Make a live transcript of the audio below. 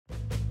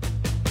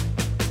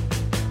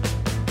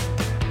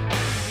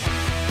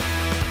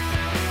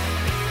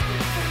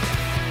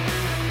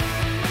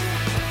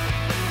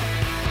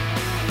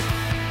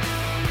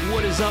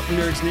is up,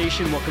 Nerds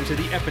Nation? Welcome to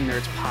the Epic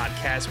Nerds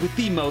podcast with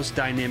the most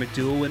dynamic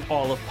duo in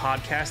all of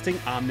podcasting.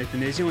 I'm Nick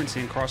Denizio, and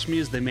sitting across from me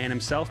is the man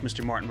himself,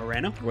 Mr. Martin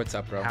Moreno. What's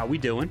up, bro? How we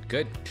doing?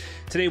 Good.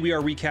 Today we are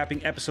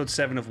recapping episode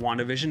 7 of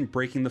WandaVision,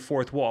 Breaking the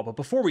Fourth Wall. But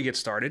before we get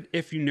started,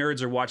 if you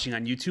nerds are watching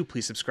on YouTube,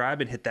 please subscribe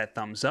and hit that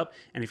thumbs up.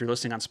 And if you're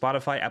listening on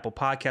Spotify, Apple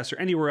Podcasts, or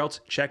anywhere else,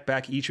 check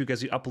back each week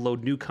as we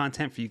upload new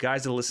content for you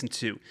guys to listen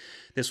to.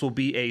 This will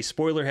be a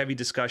spoiler-heavy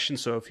discussion,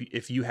 so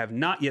if you have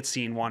not yet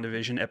seen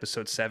WandaVision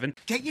episode 7...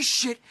 Get your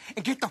shit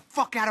and get the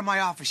fuck out of my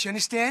office, you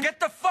understand?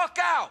 Get the fuck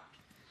out!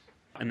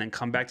 And then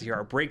come back to hear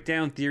our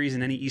breakdown, theories,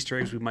 and any Easter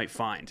eggs we might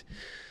find.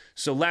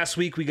 So last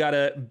week we got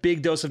a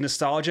big dose of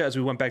nostalgia as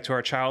we went back to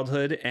our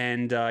childhood,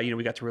 and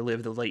we got to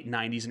relive the late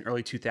 90s and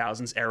early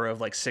 2000s era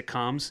of like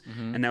sitcoms,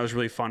 and that was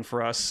really fun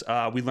for us.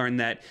 We learned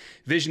that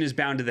Vision is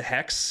bound to the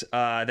Hex,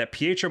 that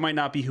Pietro might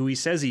not be who he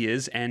says he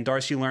is, and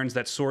Darcy learns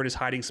that S.W.O.R.D. is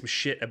hiding some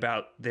shit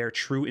about their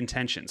true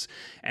intentions.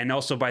 And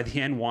also by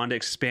the end, Wanda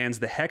expands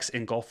the Hex,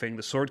 engulfing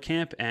the S.W.O.R.D.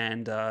 camp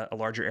and a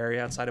larger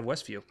area outside of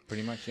Westview.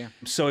 Pretty much, yeah.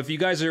 So if you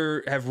guys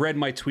have read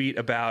my tweet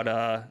about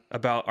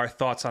our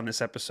thoughts on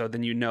this episode,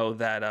 then you know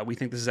that we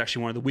think this is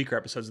actually one of the weaker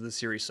episodes of the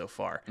series so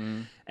far.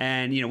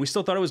 And, we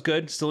still thought it was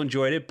good, still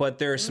enjoyed it, but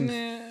there are some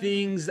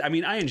things, I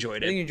enjoyed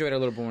it. I think you enjoyed it a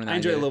little more than I did. I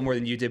enjoyed it a little more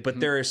than you did, but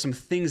there are some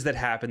things that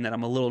happened that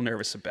I'm a little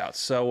nervous about.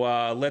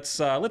 So let's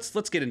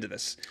get into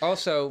this.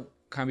 Also,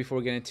 kind of before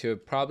we get into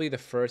it, probably the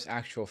first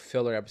actual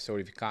filler episode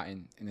we've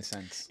gotten, in a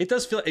sense. It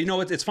does feel,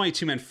 it's funny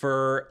too, man,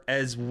 for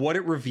as what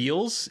it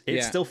reveals,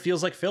 it still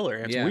feels like filler.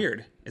 It's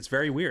weird. It's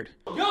very weird.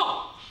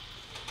 Yo!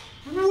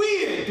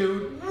 Weird,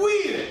 dude.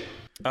 Weird!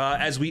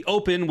 As we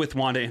open with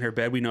Wanda in her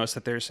bed, we notice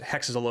that there's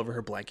hexes all over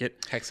her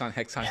blanket. Hex on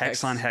hex on hex.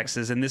 Hex on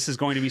hexes. And this is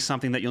going to be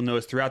something that you'll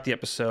notice throughout the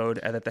episode,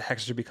 that the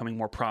hexes are becoming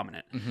more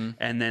prominent.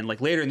 And then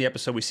like later in the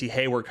episode, we see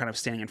Hayward kind of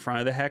standing in front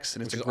of the hex.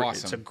 And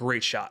awesome. It's a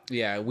great shot.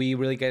 Yeah, we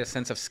really get a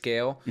sense of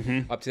scale.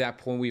 Up to that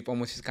point, we've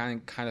almost just kind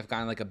of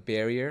gotten like a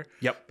barrier.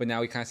 Yep. But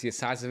now we kind of see the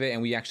size of it,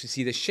 and we actually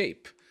see the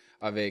shape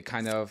of it.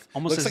 Kind of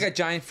almost looks like a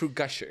giant fruit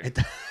gusher.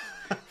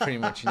 Pretty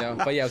much,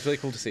 But yeah, it was really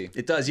cool to see.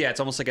 It does, yeah. It's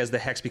almost like as the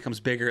hex becomes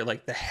bigger,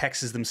 like the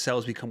hexes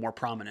themselves become more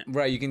prominent.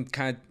 Right, you can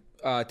kind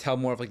of tell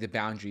more of like the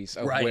boundaries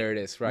of where it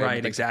is, right? Right,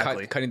 like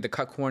exactly. Cutting the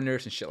cut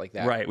corners and shit like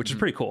that. Right, which is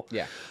pretty cool.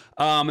 Yeah.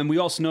 And we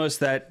also notice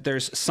that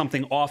there's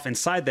something off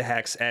inside the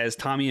hex as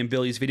Tommy and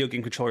Billy's video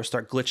game controllers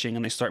start glitching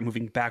and they start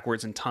moving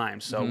backwards in time.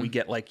 So we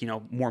get like,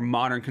 more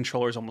modern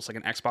controllers, almost like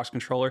an Xbox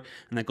controller.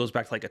 And that goes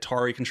back to like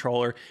Atari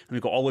controller. And we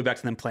go all the way back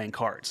to them playing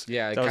cards.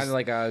 Yeah, it kind of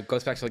like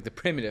goes back to like the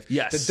primitive.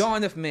 Yes. The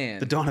dawn of man.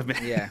 The dawn of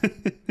man. Yeah.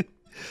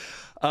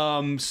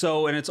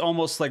 And it's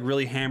almost like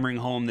really hammering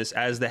home this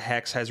as the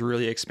hex has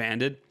really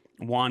expanded.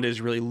 Wanda is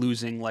really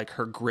losing like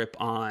her grip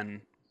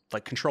on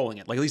like controlling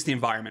it, like at least the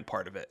environment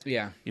part of it.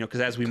 Yeah.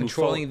 Because as we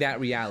controlling that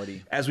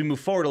reality. As we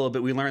move forward a little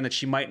bit, we learn that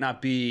she might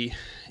not be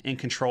in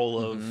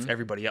control of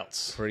everybody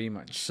else. Pretty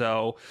much.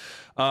 So,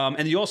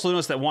 and you also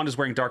notice that Wanda's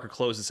wearing darker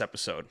clothes this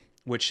episode,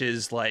 which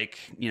is like,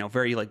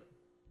 very like,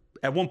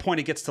 at one point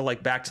it gets to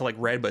like back to like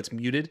red, but it's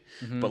muted.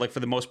 But like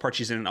for the most part,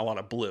 she's in a lot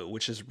of blue,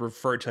 which is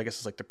referred to, I guess,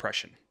 as like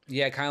depression.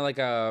 Yeah, kind of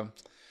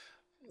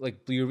like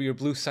your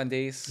blue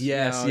Sundays.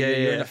 Yes,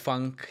 you're in a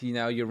funk,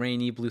 your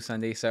rainy blue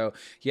Sunday. So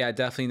yeah,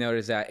 definitely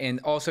noticed that. And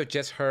also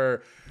just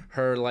her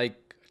like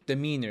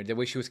demeanor, the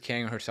way she was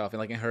carrying herself, and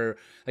like in her,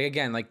 like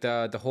again, like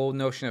the whole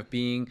notion of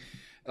being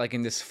like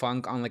in this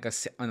funk on like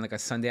a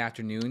Sunday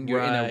afternoon.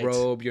 You're in a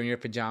robe, you're in your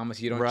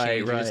pajamas, you don't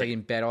change, you're just like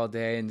in bed all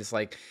day and this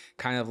like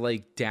kind of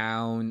like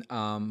down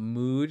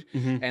mood.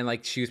 And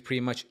like she was pretty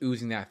much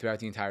oozing that throughout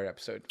the entire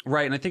episode.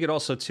 Right, and I think it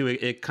also too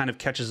it kind of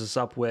catches us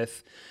up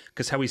with,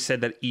 because how we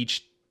said that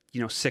each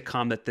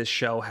sitcom that this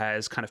show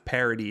has kind of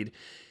parodied,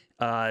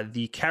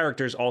 the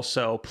characters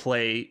also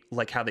play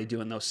like how they do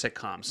in those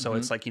sitcoms. So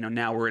it's like,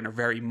 now we're in a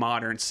very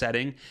modern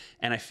setting,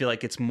 and I feel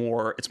like it's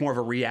more of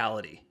a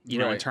reality,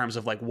 in terms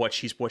of like what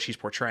she's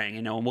portraying,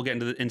 and we'll get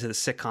into the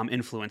sitcom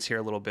influence here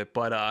a little bit,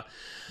 but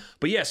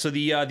yeah, so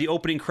the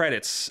opening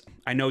credits,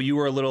 I know you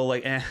were a little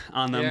like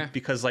on them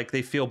because like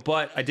they feel,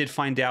 but I did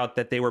find out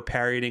that they were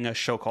parodying a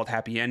show called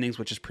Happy Endings,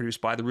 which is produced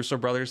by the Russo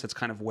brothers. That's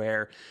kind of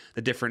where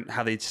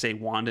how they say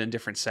Wanda in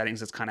different settings.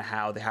 That's kind of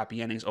how the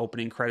Happy Endings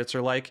opening credits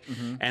are like.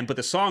 But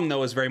the song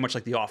though is very much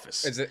like The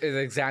Office. It's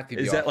exactly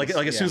The Office. Is that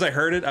like as soon as I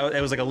heard it,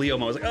 it was like a Leo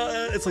moment. I was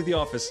like, it's like The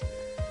Office.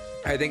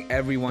 I think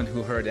everyone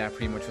who heard that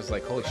pretty much was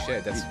like, holy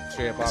shit, that's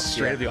straight up Office.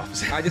 Straight up The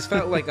Office. I just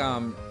felt like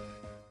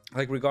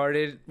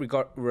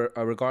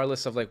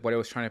regardless of like what it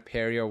was trying to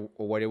parody or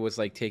what it was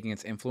like taking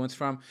its influence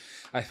from,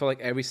 I feel like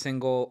every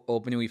single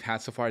opening we've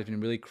had so far has been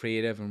really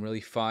creative and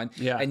really fun.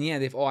 Yeah. And yeah,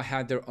 they've all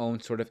had their own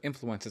sort of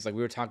influences. Like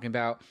we were talking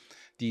about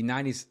the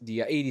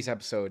 80s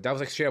episode. That was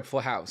like straight up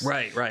Full House.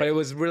 Right. But it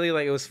was really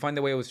like, it was fun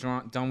the way it was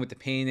done with the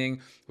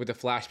painting, with the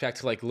flashback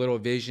to like Little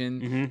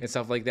Vision and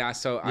stuff like that.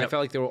 So I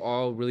felt like they were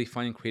all really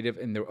fun and creative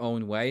in their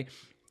own way.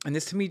 And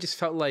this to me just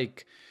felt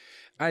like,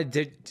 I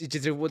did.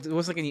 There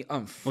wasn't like any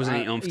oomph. Wasn't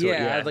any oomph to it,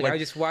 yeah. Like I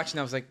just watched and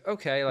I was like,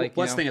 okay, like.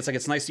 Well, that's the thing. It's like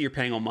it's nice that you're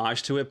paying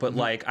homage to it, but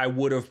like I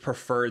would have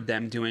preferred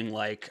them doing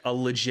like a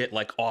legit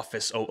like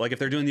Office. Like if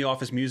they're doing the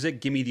Office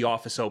music, give me the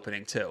Office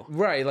opening too.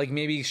 Right, like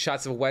maybe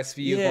shots of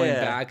Westview going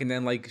back and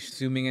then like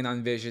zooming in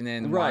on Vision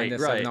and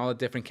Wanda and all the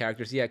different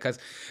characters. Yeah, because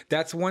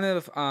that's one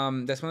of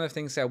the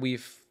things that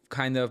we've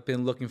kind of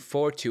been looking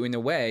forward to in a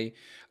way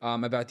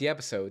about the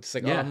episodes. It's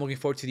like, oh, I'm looking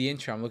forward to the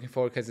intro. I'm looking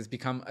forward because it's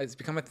become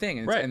a thing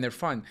and they're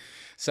fun.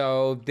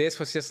 So this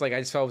was just like, I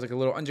just felt it was like a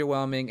little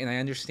underwhelming, and I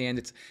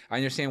understand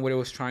what it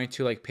was trying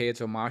to like pay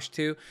its homage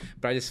to,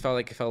 but I just felt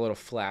like it felt a little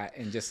flat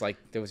and just like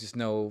there was just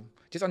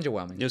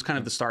underwhelming. It was kind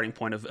of the starting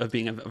point of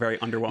being a very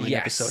underwhelming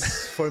episode.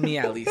 For me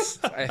at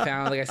least. I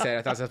found, like I said,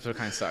 I thought this episode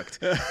kind of sucked.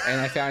 And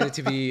I found it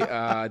to be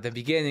the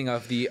beginning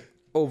of the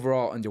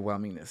overall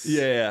underwhelmingness.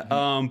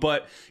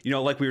 But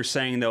like we were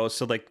saying though,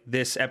 so like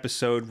this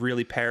episode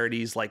really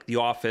parodies like The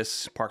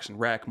Office, Parks and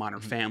Rec,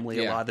 Modern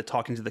Family, a lot of the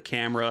talking to the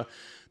camera.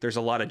 There's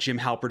a lot of Jim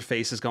Halpert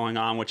faces going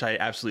on, which I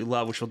absolutely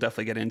love, which we'll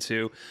definitely get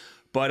into.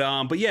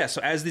 But yeah, so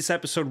as this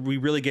episode we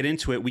really get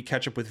into it, we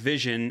catch up with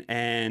Vision,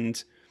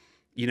 and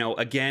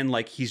again,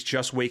 like he's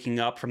just waking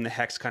up from the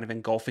hex kind of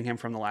engulfing him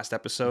from the last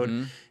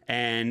episode.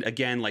 And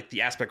again, like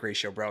the aspect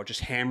ratio, bro, just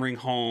hammering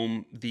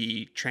home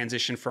the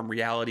transition from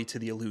reality to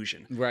the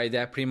illusion. Right.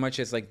 That pretty much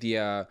is like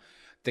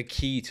the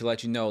key to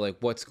let you know like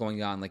what's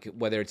going on, like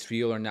whether it's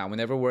real or not.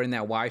 Whenever we're in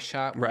that wide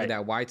shot,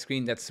 that wide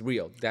screen, that's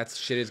real. That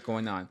shit is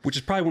going on. Which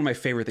is probably one of my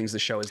favorite things the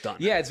show has done.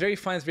 Yeah, it's very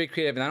fun. It's very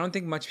creative, and I don't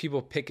think much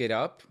people pick it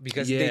up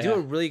because they do a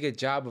really good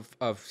job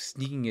of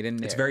sneaking it in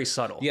there. It's very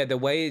subtle. Yeah, the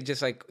way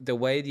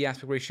the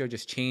aspect ratio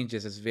just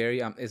changes is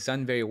very it's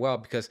done very well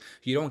because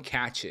you don't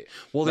catch it.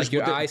 Well, like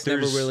your eyes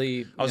never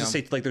really. I was gonna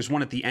say like there's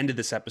one at the end of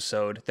this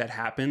episode that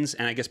happens,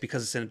 and I guess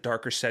because it's in a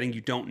darker setting,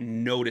 you don't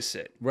notice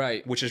it.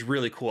 Right. Which is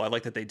really cool. I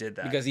like that they did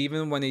that. Because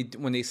even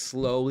when they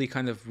slowly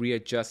kind of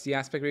readjust the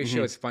aspect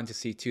ratio, it's fun to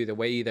see too. The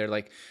way either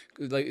like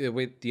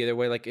the other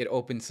way like it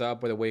opens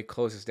up or the way it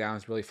closes down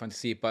is really fun to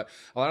see. But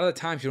a lot of the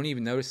times you don't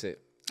even notice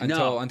it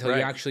until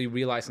you actually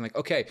realize and like,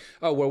 okay,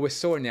 oh, we're with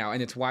Sword now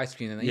and it's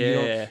widescreen,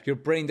 and your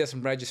brain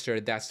doesn't register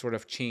that sort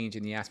of change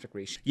in the aspect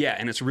ratio. Yeah,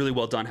 and it's really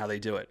well done how they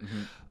do it.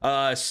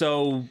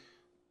 So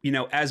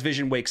as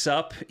Vision wakes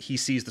up, he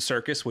sees the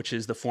circus, which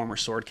is the former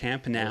Sword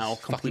camp, now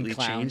completely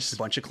changed. It's a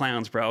bunch of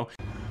clowns, bro.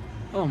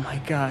 Oh my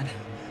god.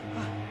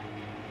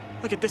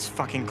 Look at this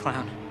fucking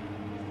clown.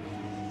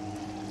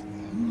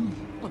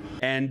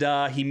 And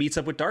he meets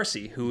up with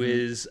Darcy, who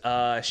is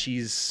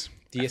she's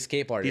the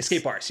escape artist. The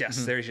escape artist,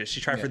 yes. There she is.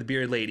 She tried for the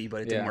bearded lady,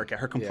 but it didn't work out.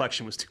 Her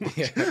complexion was too much.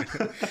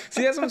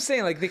 See, that's what I'm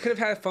saying. Like they could have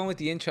had fun with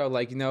the intro,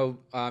 like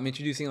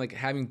introducing like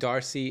having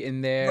Darcy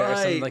in there or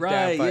something like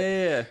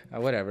that.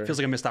 But whatever. Feels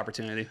like a missed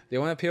opportunity. They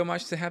want to pay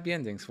homage to happy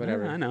endings.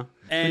 Whatever. I know.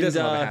 And who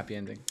doesn't love a happy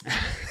ending?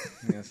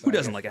 Who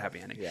doesn't like a happy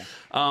ending? Yeah.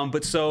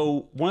 But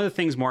so one of the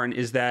things, Martin,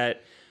 is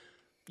that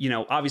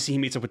obviously he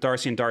meets up with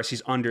Darcy, and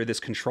Darcy's under this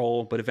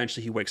control, but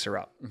eventually he wakes her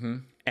up.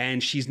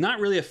 And she's not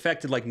really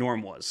affected like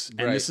Norm was.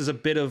 And this is a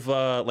bit of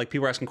like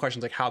people are asking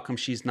questions like, how come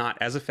she's not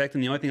as affected?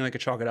 And the only thing I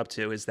could chalk it up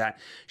to is that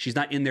she's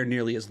not in there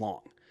nearly as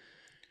long.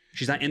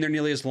 She's not in there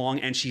nearly as long,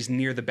 and she's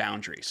near the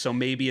boundary. So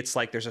maybe it's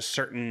like there's a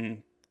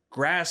certain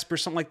grasp or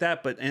something like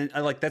that, but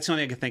that's the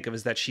only thing I can think of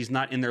is that she's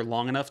not in there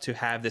long enough to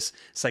have this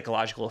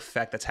psychological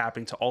effect that's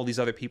happening to all these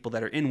other people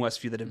that are in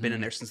Westview that have been in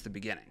there since the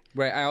beginning.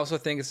 Right. I also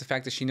think it's the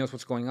fact that she knows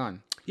what's going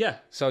on. Yeah.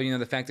 So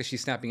the fact that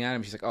she's snapping at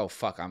him, she's like, "Oh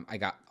fuck, I'm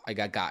in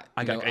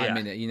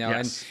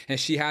it." And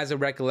she has a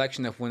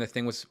recollection of when the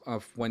thing was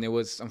of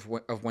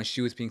when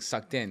she was being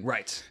sucked in.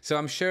 Right. So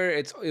I'm sure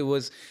it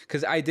was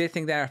because I did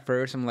think that at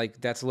first. I'm like,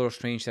 that's a little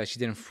strange that she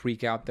didn't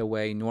freak out the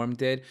way Norm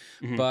did.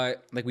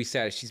 But like we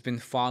said, she's been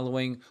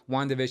following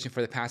WandaVision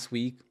for the past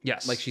week.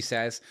 Yes. Like she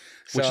says.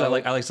 Which I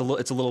like. It's a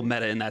little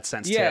meta in that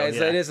sense. Yeah,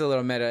 too. It is a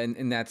little meta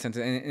in that sense,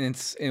 and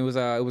it was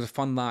a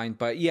fun line.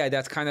 But yeah,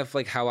 that's kind of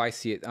like how I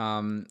see it.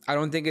 I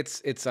don't think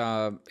it's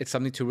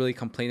something to really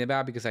complain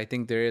about because I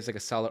think there is like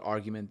a solid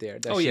argument there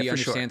that she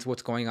understands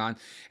what's going on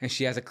and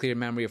she has a clear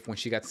memory of when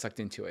she got sucked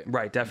into it.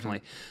 Right,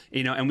 definitely.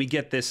 And we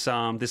get this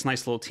this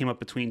nice little team up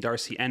between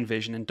Darcy and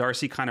Vision, and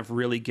Darcy kind of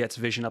really gets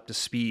Vision up to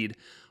speed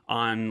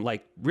on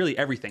like really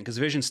everything, because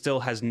Vision still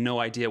has no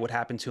idea what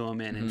happened to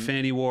him in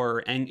Infinity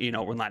War, and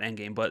well, not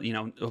Endgame, but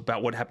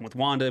about what happened with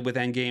Wanda with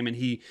Endgame, and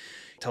he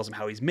tells him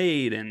how he's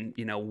made and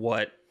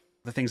what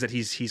the things that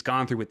he's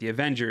gone through with the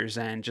Avengers,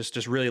 and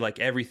just really like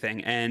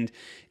everything. And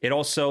it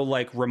also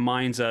like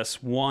reminds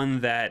us, one,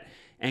 that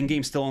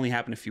Endgame still only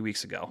happened a few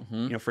weeks ago.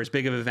 For as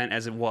big of an event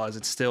as it was,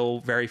 it's still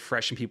very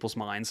fresh in people's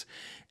minds.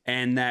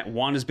 And that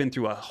Wanda's been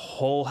through a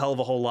whole hell of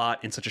a whole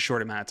lot in such a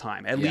short amount of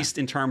time, at least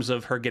in terms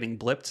of her getting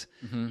blipped.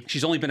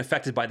 She's only been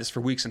affected by this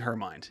for weeks in her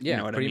mind. Yeah, you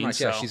know what pretty I mean?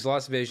 much. Yeah, she's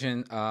lost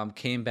Vision,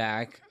 came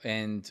back,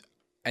 and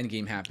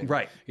Endgame happened.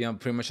 Right. You know,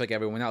 pretty much like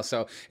everyone else.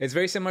 So it's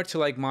very similar to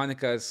like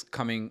Monica's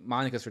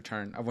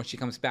return of when she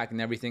comes back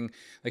and everything,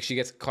 like she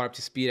gets caught up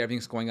to speed,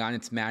 everything's going on,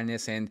 it's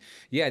madness. And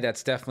yeah,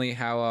 that's definitely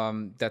how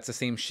that's the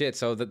same shit.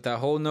 So the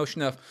whole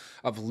notion of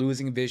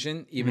losing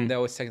Vision, even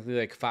though it's technically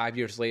like 5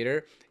 years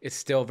later, it's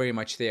still very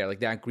much there. Like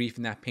that grief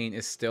and that pain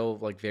is still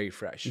like very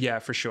fresh. Yeah,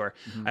 for sure.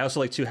 I also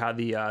like too how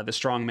the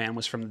strong man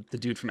was from the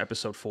dude from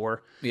episode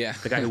 4. Yeah.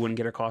 The guy who wouldn't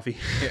get her coffee.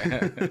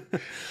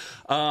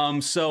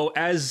 So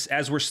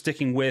as we're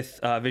sticking with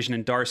Vision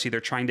and Darcy, they're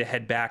trying to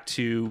head back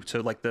to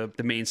like the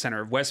main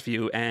center of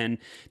Westview, and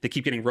they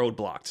keep getting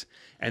roadblocked.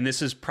 And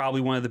this is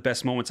probably one of the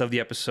best moments of the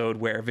episode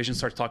where Vision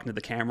starts talking to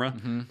the camera,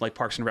 like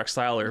Parks and Rec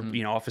style or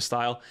Office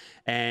style.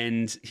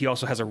 And he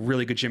also has a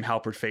really good Jim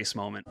Halpert face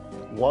moment.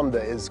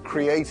 Wanda is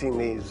creating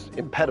these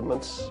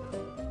impediments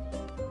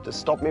to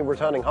stop me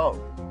returning home.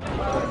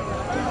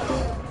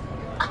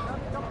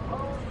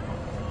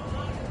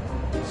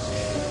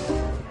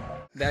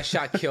 That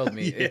shot killed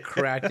me. It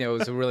cracked me. It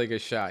was a really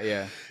good shot.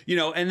 Yeah. You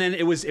know, and then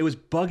it was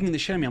bugging the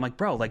shit out of me. I'm like,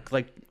 bro, like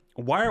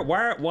why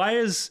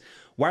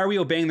are we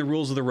obeying the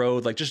rules of the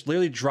road? Like, just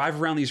literally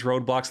drive around these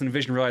roadblocks, and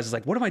Vision realizes,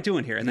 like, what am I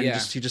doing here? And then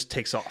he just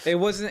takes off. It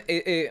wasn't.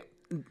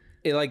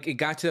 It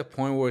got to the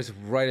point where it was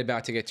right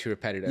about to get too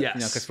repetitive. Yes.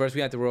 You know, because first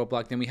we had the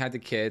roadblock, then we had the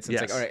kids. And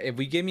It's like, all right, if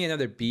we give me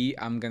another beat,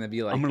 I'm gonna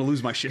be like, I'm gonna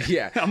lose my shit.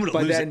 Yeah, I'm gonna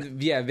lose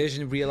it. Yeah,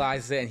 Vision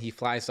realizes it and he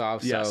flies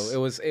off. Yes.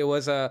 So it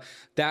was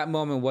that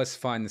moment was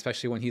fun,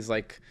 especially when he's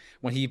like,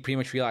 when he pretty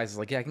much realizes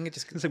like, yeah, I can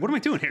just. It's like, what am I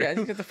doing here? Yeah, I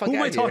can get the fuck Who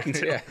am out I of here. talking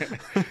to?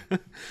 Yeah.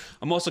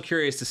 I'm also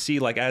curious to see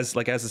as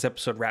this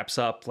episode wraps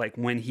up, like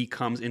when he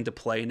comes into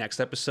play next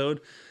episode,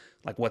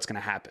 like what's gonna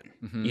happen.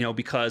 You know,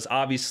 because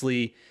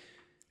obviously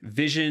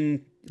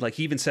Vision, like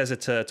he even says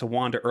it to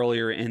Wanda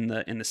earlier in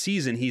the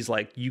season. He's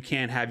like, you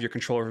can't have your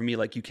control over me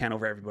like you can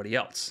over everybody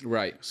else.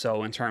 Right.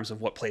 So in terms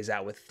of what plays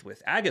out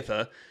with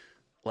Agatha,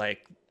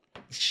 like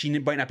she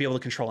might not be able to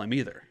control him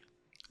either.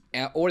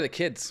 Or the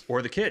kids.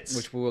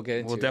 Which we will get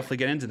into. We'll definitely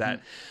get into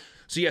that.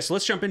 So so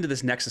let's jump into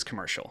this Nexus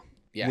commercial.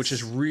 Yes. Which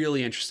is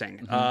really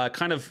interesting.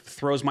 Kind of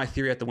throws my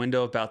theory out the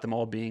window about them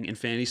all being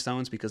Infinity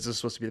Stones, because this is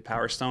supposed to be the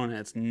Power Stone, and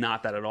it's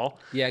not that at all.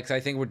 Yeah, because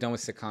I think we're done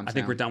with sitcoms. I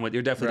think we're done with.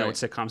 You're definitely done with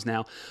sitcoms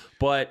now.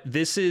 But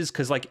this is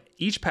because like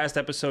each past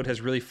episode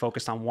has really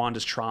focused on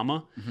Wanda's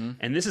trauma,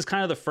 and this is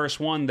kind of the first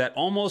one that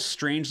almost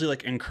strangely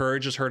like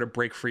encourages her to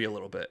break free a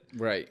little bit.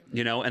 Right.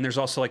 You know, and there's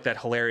also like that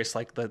hilarious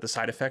like the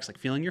side effects, like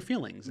feeling your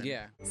feelings. And,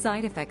 Yeah.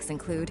 Side effects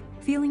include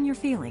feeling your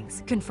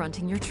feelings,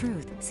 confronting your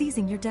truth,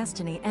 seizing your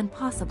destiny, and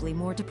possibly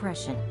more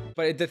depression.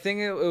 But the thing,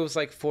 it was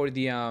like for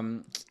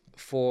the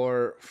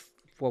for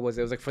what was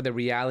it? It was like for the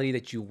reality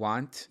that you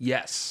want.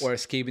 Yes. Or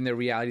escaping the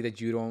reality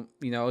that you don't.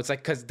 You know, it's like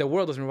because the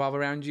world doesn't revolve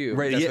around you.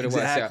 Right. That's Yeah, what it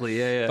exactly.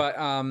 was. Yeah. But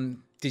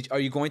are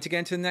you going to get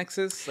into the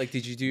Nexus? Like,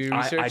 did you do your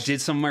research? I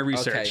did some of my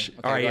research. Okay,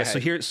 All right, go yeah. So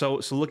ahead.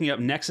 so looking up,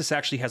 Nexus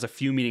actually has a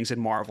few meanings in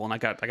Marvel, and I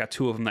got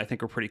 2 of them that I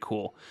think are pretty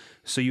cool.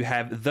 So you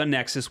have the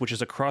Nexus, which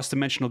is a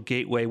cross-dimensional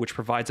gateway which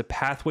provides a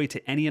pathway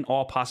to any and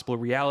all possible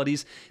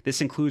realities. This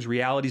includes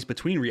realities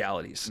between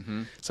realities.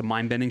 Some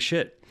mind-bending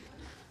shit.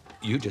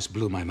 You just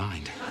blew my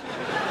mind.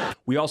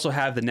 We also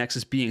have the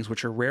Nexus beings,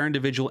 which are rare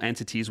individual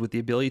entities with the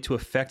ability to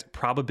affect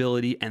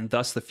probability and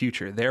thus the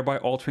future, thereby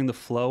altering the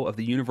flow of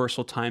the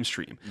universal time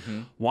stream.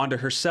 Wanda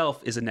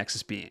herself is a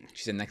Nexus being.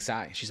 She's a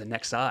Nexi. She's a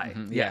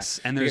Nexi. Yes.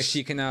 Yeah. And because there's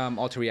she can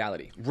alter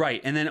reality. right.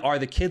 And then are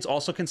the kids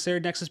also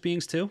considered Nexus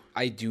beings too?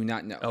 I do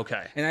not know.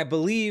 Okay. And I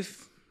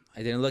believe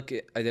I didn't look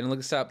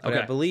this up, but I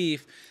Okay.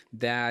 believe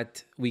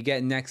that we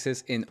get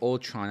Nexus in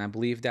Ultron. I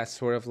believe that's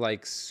sort of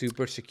like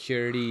super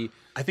security.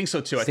 I think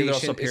so too. I think it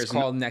also Station appears is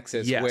called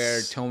Nexus, Yes.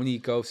 where Tony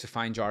goes to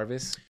find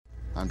Jarvis.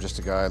 I'm just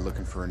a guy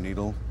looking for a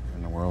needle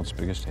in the world's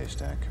biggest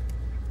haystack.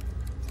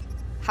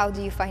 How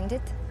do you find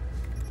it?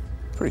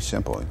 Pretty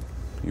simple.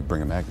 You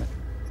bring a magnet.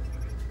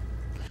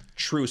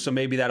 True. So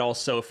maybe that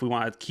also, if we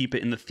want to keep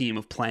it in the theme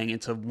of playing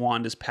into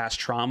Wanda's past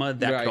trauma,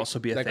 that could also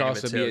be a that thing could of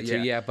also it be too. it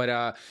too. Yeah,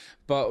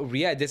 but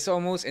yeah, this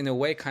almost in a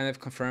way kind of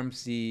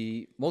confirms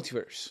the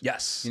multiverse.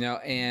 Yes. You know,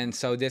 and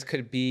so this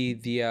could be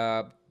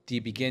the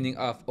beginning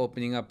of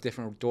opening up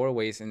different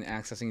doorways and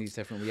accessing these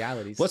different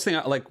realities. Let's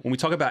think, like when we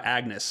talk about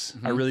Agnes,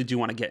 I really do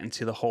want to get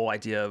into the whole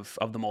idea of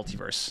the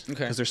multiverse.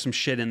 Okay. Because there's some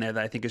shit in there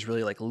that I think is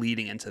really like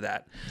leading into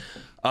that.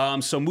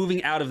 So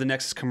moving out of the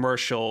Nexus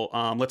commercial,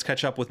 let's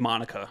catch up with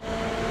Monica.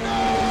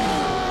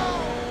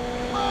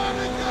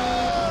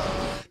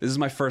 This is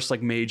my first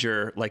like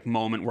major like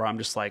moment where I'm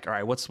just like, all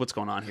right, what's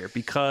going on here?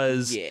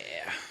 Because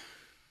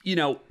you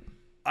know,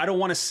 I don't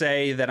want to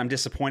say that I'm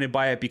disappointed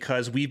by it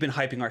because we've been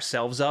hyping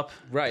ourselves up,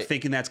 right,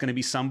 thinking that's going to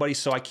be somebody.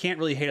 So I can't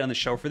really hate on the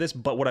show for this.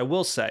 But what I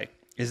will say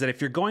is that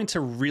if you're going to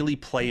really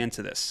play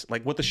into this,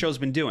 like what the show's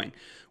been doing,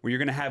 where you're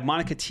going to have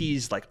Monica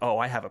tease like, oh,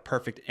 I have a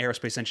perfect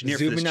aerospace engineer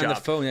for this job. Zooming on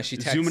the phone as she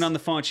texts. Zooming on the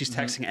phone, she's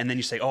texting, and then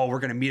you say, oh, we're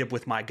going to meet up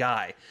with my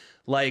guy.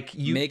 Like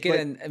you make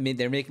it, I mean,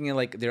 they're making it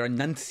like they're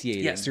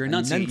enunciating. Yes, you're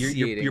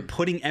enunciating. You're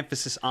putting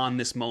emphasis on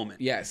this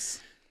moment. Yes.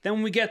 Then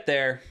when we get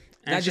there,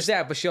 And Not it's just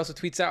that, but she also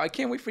tweets out, "I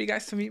can't wait for you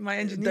guys to meet my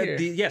engineer."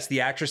 yes,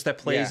 the actress that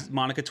plays Yeah.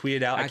 Monica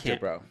tweeted out, Actor, I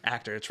can't, bro.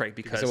 Actor, that's right,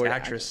 because the word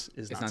actress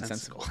actor. is It's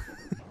nonsensical.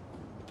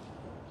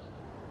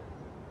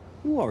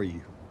 Who are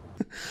you?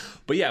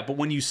 But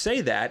when you say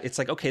that, it's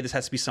like, okay, this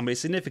has to be somebody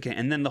significant.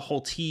 And then the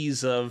whole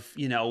tease of,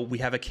 we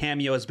have a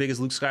cameo as big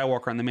as Luke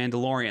Skywalker on The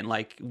Mandalorian.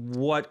 Like,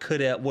 what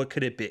could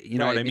it be? You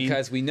know what I mean?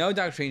 Because we know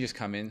Doctor Strange is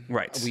coming.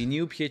 Right. We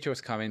knew Pietro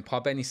was coming. Paul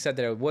Bettany said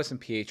that it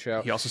wasn't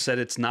Pietro. He also said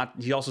it's not.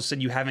 He also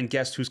said you haven't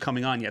guessed who's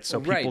coming on yet, so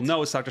people Right.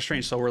 know it's Doctor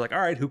Strange. So we're like, all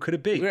right, who could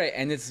it be? Right,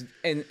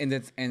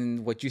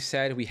 and what you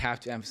said, we have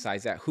to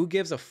emphasize that. Who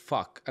gives a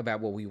fuck about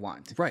what we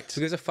want? Right.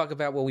 Who gives a fuck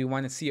about what we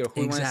want to see or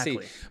who we want to see?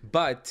 Exactly.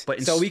 But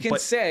But so we can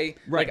say,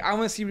 right. like, I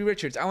want to see Reed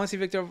Richards. I want to see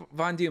Victor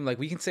Von Doom. Like,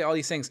 we can say all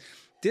these things.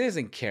 This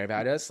doesn't care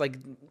about us. Like,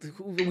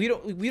 we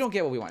don't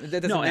get what we want.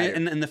 That doesn't matter.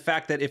 And the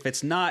fact that if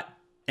it's not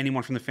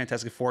anyone from the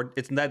Fantastic Four,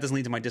 that doesn't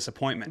lead to my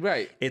disappointment.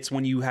 Right. It's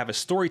when you have a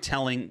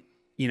storytelling,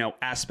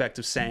 aspect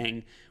of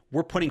saying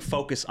we're putting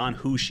focus on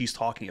who she's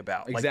talking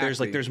about.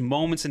 Exactly. Like there's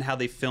moments in how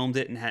they filmed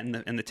it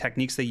and the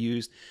techniques they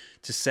used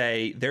to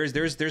say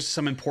there's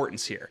some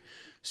importance here.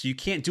 So you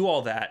can't do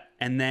all that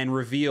and then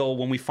reveal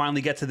when we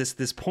finally get to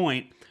this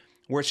point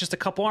where it's just a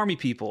couple army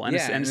people and,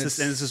 it's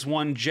this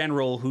one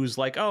general who's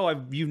like,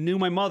 oh, you knew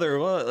my mother.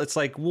 Well, it's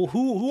like, well,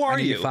 who are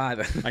you? Your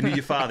father. I knew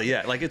your father.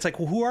 Yeah, like it's like,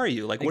 well, who are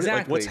you? Like,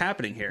 Exactly. what's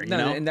happening here? No,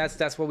 you know? and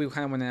that's what we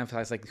kind of want to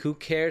emphasize. Like, who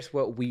cares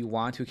what we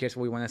want? Who cares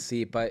what we want to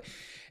see? But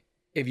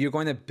if you're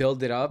going to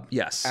build it up,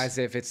 Yes. as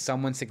if it's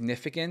someone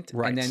significant,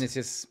 Right. and then it's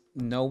just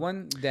no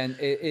one, then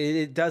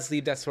it does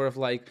leave that sort of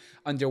like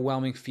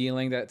underwhelming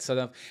feeling. That sort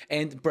of,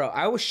 and bro,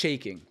 I was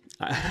shaking.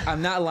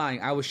 I'm not lying.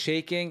 I was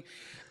shaking.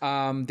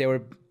 They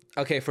were.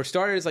 Okay, for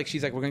starters, like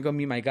she's like, we're gonna go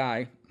meet my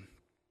guy.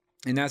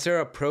 And as they're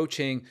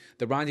approaching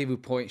the rendezvous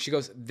point, she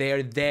goes,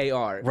 there they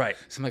are. Right.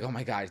 So I'm like, oh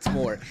my God, it's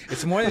more.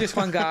 It's more than just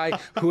one guy.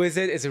 Who is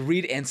it? Is it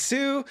Reed and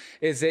Sue?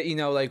 Is it,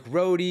 like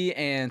Rhodey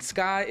and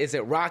Scott? Is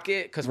it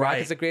Rocket? Because Right.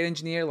 Rocket's a great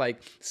engineer.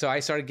 Like, so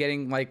I started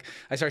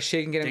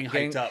shaking, getting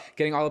hyped up.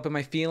 getting all up in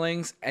my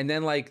feelings. And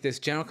then like this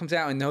general comes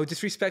out, and no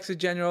disrespect to the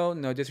general,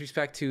 no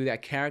disrespect to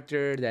that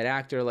character, that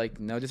actor, like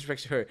no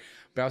disrespect to her.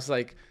 But I was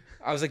like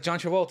John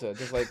Travolta,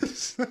 just like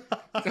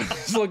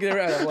just looking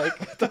around. I'm like,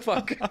 what the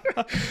fuck?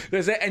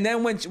 And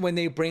then when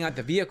they bring out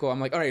the vehicle, I'm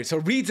like, all right, so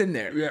Reed's in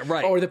there, Yeah,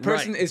 right, Or the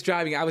person right. is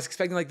driving. I was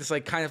expecting like this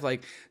like kind of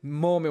like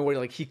moment where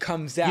like he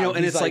comes out,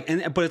 And he's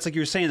it's but it's like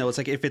you were saying though. It's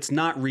like if it's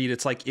not Reed,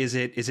 it's like is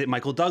it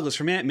Michael Douglas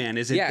from Ant-Man?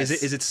 Is it Yes.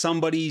 is it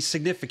somebody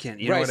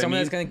significant? You know right, what I someone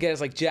mean? that's gonna get us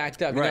like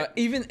jacked up. You Right. know?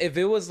 Even if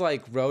it was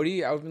like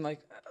Rhodey, I would have been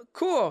like,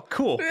 cool,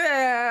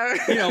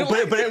 Yeah.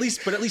 but at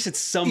least it's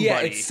somebody. Yeah,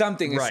 it's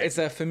something. Right. It's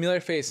a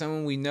familiar face,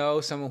 someone we know,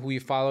 someone who we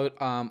followed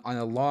on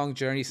a long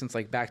journey since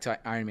like back to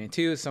Iron Man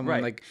 2. Someone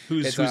right. like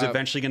who's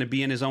eventually going to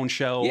be in his own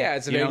show. Yeah,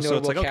 it's a very so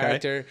notable it's like,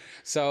 character. Okay.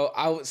 So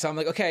I'm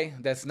like, okay,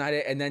 that's not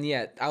it. And then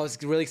I was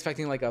really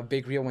expecting like a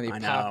big reel when they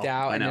popped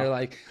out, and they're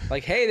like,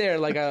 hey there,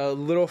 like a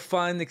little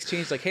fun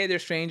exchange, like, hey there,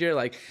 stranger,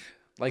 like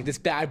this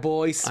bad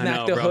boy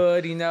smacked the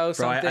hood, Bro,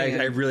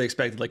 something. I really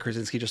expected like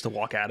Krasinski just to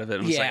walk out of it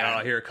and was like, oh,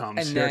 here it comes.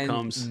 And Here then it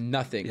comes.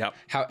 Nothing. Yep.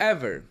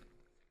 However,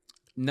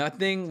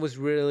 nothing was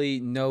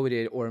really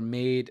noted or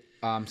made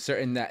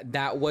certain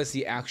that was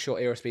the actual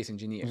aerospace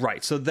engineer.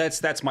 Right. So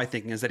that's my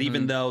thinking is that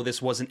even though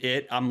this wasn't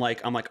it, I'm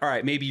like, all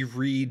right, maybe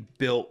Reed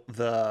built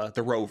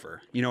the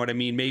rover. You know what I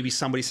mean? Maybe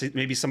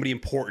somebody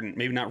important,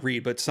 maybe not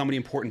Reed, but somebody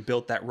important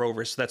built that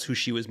rover. So that's who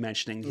she was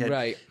mentioning.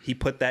 Right. He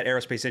put that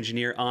aerospace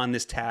engineer on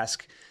this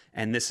task.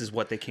 And this is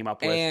what they came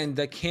up with. And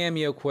the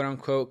cameo, quote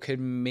unquote, could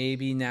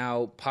maybe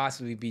now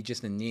possibly be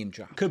just a name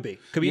drop. Could be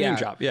a name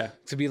drop. Yeah.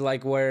 To be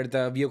like where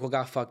the vehicle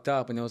got fucked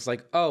up, and it was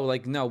like, oh,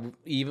 like no,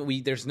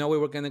 there's no way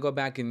we're gonna go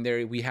back in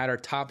there. We had our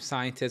top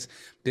scientists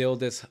build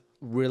this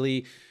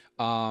really.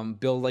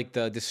 Build like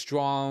the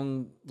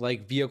strong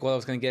like vehicle that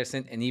was going to get us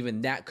in, and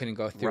even that couldn't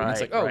go through. And it's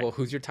like, well,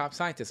 who's your top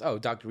scientist? Oh,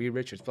 Dr. Reed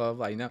Richards, blah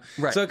blah blah.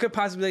 Right. So it could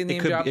possibly be a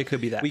name drop. It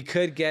could be that. We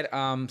could get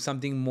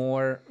something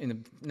more in the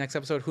next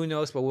episode. Who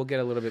knows? But we'll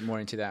get a little bit more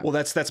into that. Well,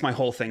 that's my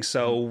whole thing.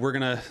 So we're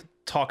gonna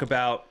talk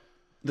about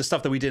the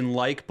stuff that we didn't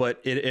like, but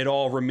it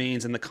all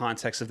remains in the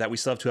context of that we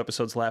still have 2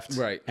 episodes left,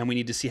 right? And we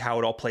need to see how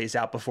it all plays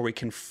out before we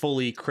can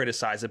fully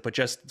criticize it. But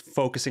just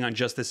focusing on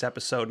just this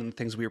episode and the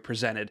things we were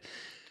presented.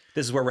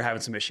 This is where we're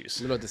having some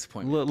issues. Little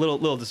disappointment.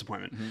 Little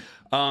disappointment.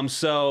 Mm-hmm.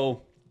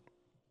 So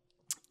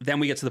then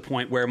we get to the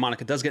point where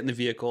Monica does get in the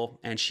vehicle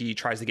and she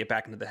tries to get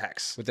back into the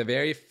Hex. With a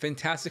very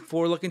Fantastic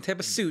Four looking type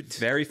of suit.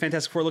 Very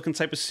Fantastic Four looking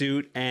type of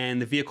suit.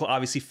 And the vehicle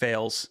obviously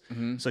fails.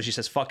 Mm-hmm. So she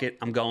says, fuck it.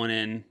 I'm going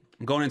in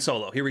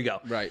solo. Here we go.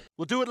 Right.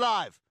 We'll do it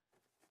live.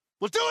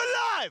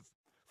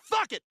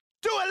 Fuck it.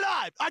 Do it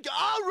live.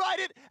 I'll write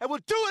it and we'll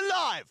do it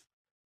live.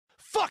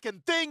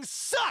 Fucking thing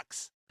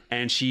sucks.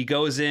 And she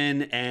goes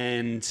in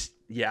and...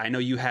 Yeah, I know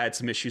you had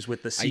some issues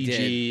with the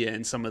CG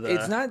and some of the...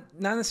 It's not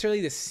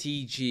necessarily the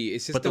CG.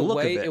 It's just the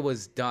way it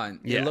was done.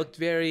 Yeah. It looked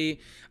very...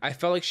 I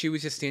felt like she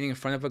was just standing in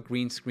front of a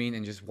green screen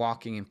and just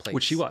walking in place.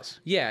 Which she was.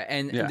 Yeah,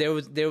 and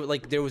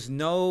there was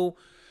no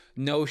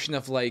notion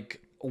of like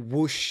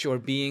whoosh or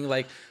being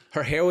like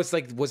her hair was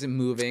like wasn't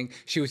moving.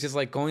 She was just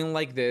like going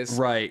like this.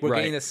 Right. We're right.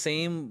 getting the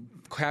same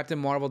Captain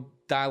Marvel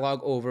dialogue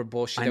over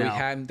bullshit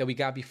that we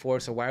got before.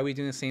 So why are we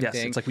doing the same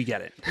thing? It's like we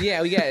get it.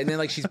 Yeah, we get it. And then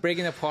like she's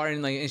breaking apart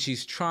and like and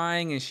she's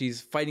trying and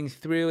she's fighting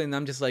through and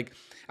I'm just like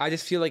I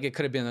just feel like it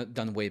could have been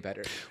done way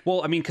better.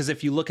 Well, I mean, because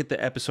if you look at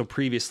the episode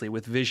previously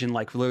with Vision,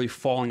 like literally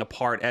falling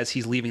apart as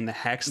he's leaving the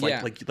hex,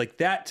 like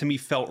that to me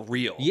felt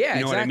real. Yeah,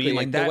 you know exactly. what I mean?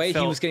 Like and that the way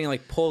felt... he was getting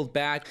like pulled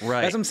back.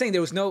 Right. That's what I'm saying.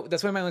 There was no.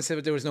 That's why my line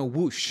said there was no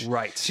whoosh.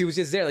 Right. She was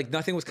just there. Like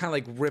nothing was kind of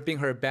like ripping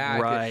her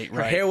back. Right.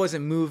 Her hair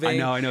wasn't moving.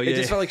 I know. It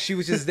just felt like she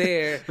was just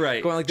there.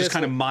 Right. Going like just this.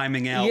 kind of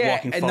miming out,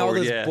 walking and forward.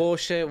 all this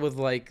bullshit with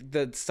like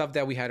the stuff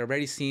that we had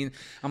already seen.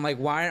 I'm like,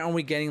 why aren't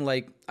we getting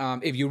like?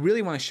 If you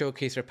really want to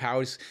showcase her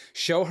powers,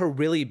 show her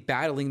really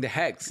battling the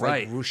hex.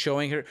 Right. Like,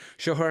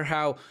 show her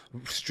how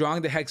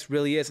strong the hex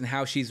really is and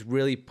how she's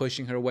really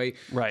pushing her way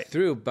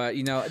through. But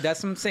you know,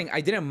 that's what I'm saying.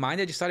 I didn't mind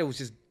it. I just thought it was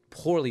just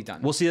poorly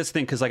done. Well, see, that's the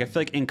thing, because like I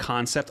feel like in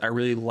concept, I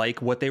really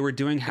like what they were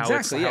doing. How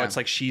it's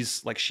like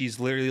she's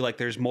literally like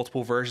there's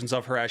multiple versions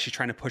of her as she's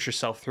trying to push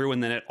herself through,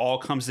 and then it all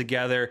comes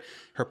together.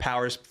 Her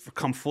powers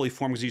come fully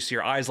formed because you see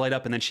her eyes light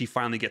up, and then she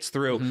finally gets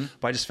through.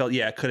 But I just felt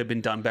it could have been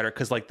done better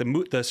because like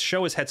the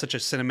show has had such a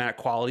cinematic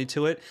quality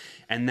to it,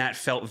 and that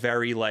felt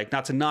very like,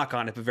 not to knock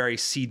on it, but very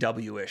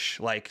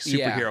CW-ish, like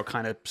superhero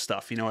kind of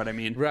stuff. You know what I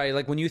mean? Right.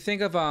 Like when you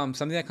think of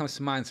something that comes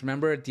to mind,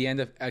 remember at the end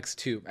of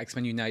X2,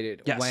 X-Men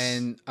United,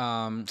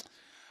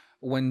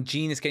 when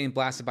Jean is getting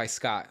blasted by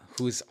Scott,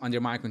 who's under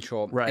mind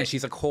control, and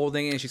she's like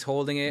holding it, and she's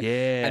holding it,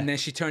 and then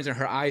she turns and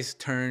her eyes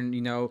turn,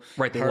 you know,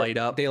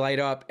 they light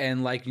up,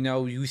 and like, you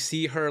know, you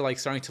see her like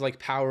starting to like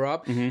power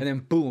up, and then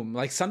boom,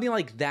 like something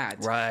like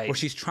that, where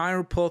she's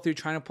trying to pull through,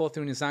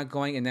 and it's not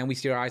going, and then we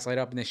see her eyes light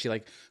up, and then she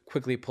like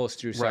quickly pulls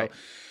through. So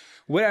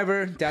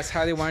whatever, that's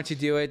how they wanted to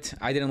do it.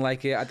 I didn't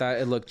like it. I thought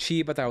it looked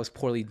cheap. I thought it was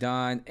poorly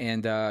done.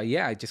 And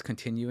just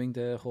continuing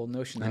the whole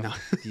notion of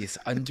this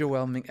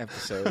underwhelming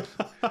episode.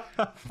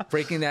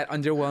 Breaking that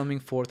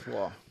underwhelming fourth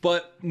wall.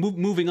 But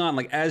moving on,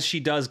 like as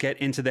she does get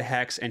into the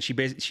hex and she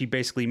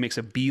basically makes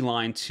a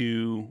beeline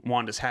to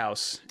Wanda's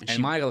house. And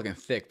Monica looking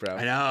thick, bro.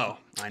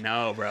 I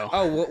know, bro.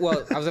 Oh,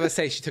 well, I was going to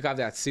say she took off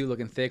that suit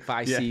looking thick,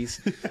 5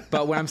 C's.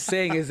 But what I'm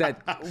saying is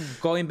that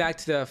going back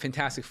to the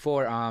Fantastic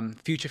Four,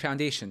 Future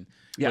Foundation,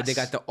 where they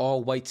got the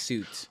all-white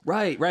suits.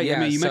 Right. Yeah, I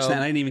mean, you mentioned that,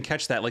 and I didn't even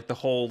catch that. Like the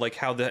whole, like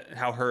how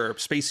her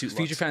spacesuit looks.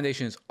 Future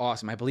Foundation is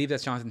awesome. I believe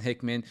that's Jonathan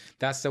Hickman.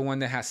 That's the one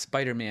that has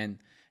Spider-Man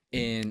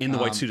in the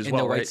white suit as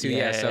well, in the white right?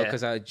 suit, So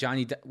because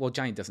Johnny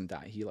doesn't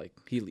die.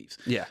 He leaves.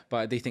 Yeah.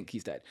 But they think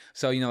he's dead.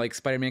 So you know, like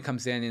Spider-Man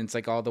comes in and it's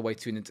like all the white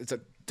suit, and it's a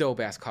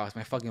dope ass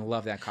costume. I fucking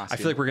love that costume. I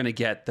feel like we're gonna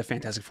get the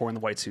Fantastic Four in the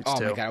white suits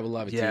too. Oh my god, I would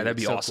love it. Yeah, too. that'd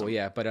be so awesome. Cool.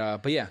 Yeah,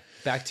 but yeah,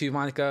 back to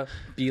Monica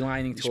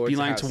beelining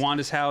towards to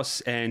Wanda's house,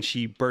 and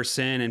she bursts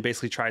in and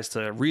basically tries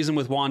to reason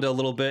with Wanda a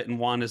little bit, and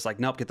Wanda's like,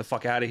 "Nope, get the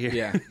fuck out of here."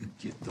 Yeah.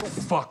 Get the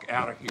fuck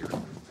out of here.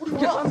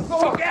 Get the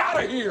fuck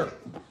out of here.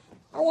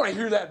 I don't want to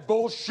hear that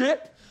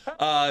bullshit.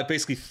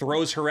 Basically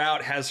throws her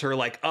out, has her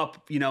like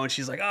up, you know, and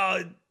she's like,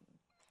 "Oh,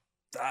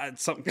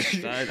 something."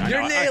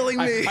 You're nailing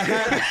me.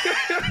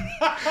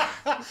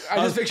 I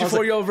just picture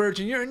 40-year-old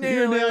virgin. You're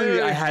nailing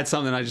me. I had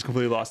something, I just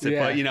completely lost it.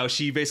 But you know,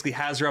 she basically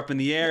has her up in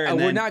the air, and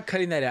we're not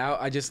cutting that out.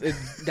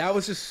 That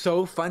was just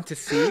so fun to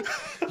see.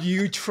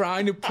 You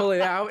trying to pull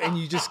it out, and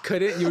you just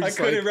couldn't. You were just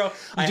bro.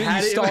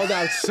 You stalled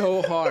out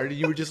so hard.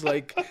 You were just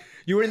like.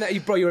 You were in that,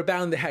 you were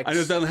battling the hex. I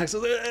was battling the hex,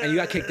 and you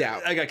got kicked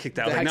out. I got kicked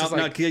out.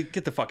 No,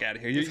 get the fuck out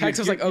of here. Hex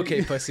was like,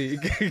 okay, pussy,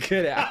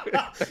 get out.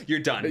 You're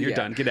done. You're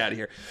done. Get out of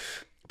here.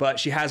 But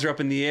she has her up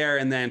in the air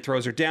and then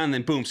throws her down. And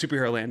then boom,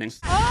 superhero landing.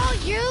 All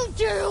you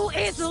do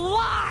is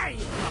lie.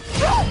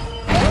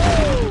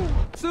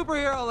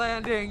 Superhero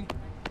landing.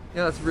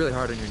 Yeah, that's really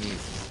hard on your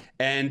knees.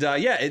 And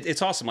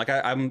it's awesome. Like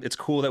it's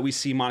cool that we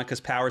see Monica's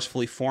powers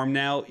fully formed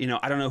now. You know,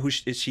 I don't know who is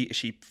she? Is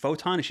she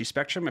Photon? Is she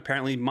Spectrum?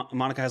 Apparently,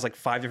 Monica has like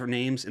 5 different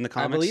names in the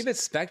comics. I believe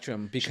it's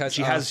Spectrum because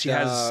she has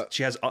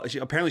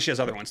apparently she has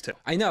other ones too.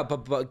 I know,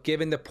 but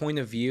given the point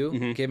of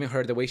view, given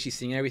her the way she's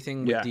seeing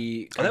everything, with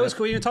the that was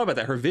cool. You didn't talk about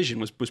that. Her vision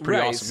was pretty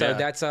awesome. So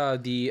that's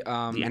the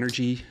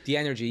energy. The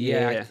energy,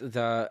 yeah.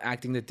 The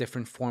acting the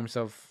different forms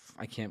of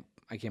I can't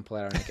pull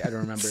it out. I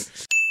don't remember.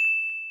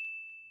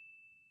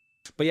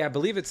 But yeah, I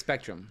believe it's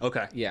Spectrum.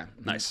 Okay. Yeah.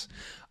 Nice.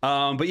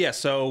 But yeah,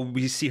 so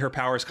we see her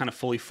powers kind of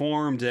fully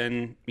formed,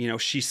 and you know,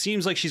 she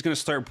seems like she's gonna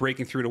start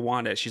breaking through to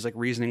Wanda. She's like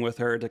reasoning with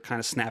her to kind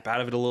of snap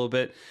out of it a little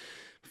bit.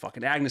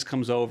 Fucking Agnes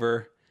comes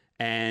over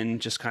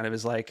and just kind of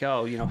is like,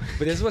 oh, you know.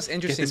 But this is what's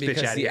interesting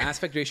because the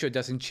aspect ratio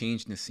doesn't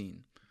change in the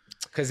scene.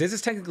 Because this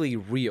is technically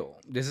real.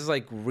 This is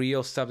like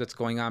real stuff that's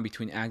going on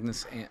between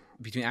Agnes,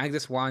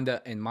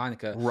 Wanda, and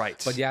Monica.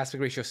 Right. But the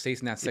aspect ratio stays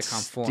in that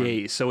sitcom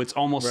form. So it's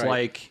almost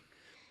like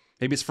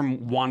Maybe it's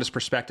from Wanda's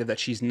perspective that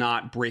she's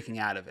not breaking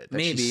out of it. That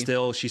Maybe.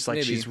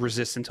 she's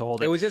resistant to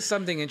hold it. It was just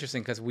something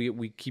interesting because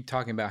we keep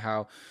talking about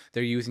how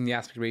they're using the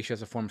aspect ratio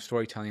as a form of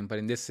storytelling, but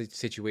in this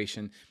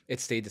situation,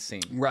 it stayed the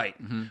same. Right,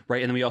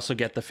 right. And then we also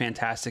get the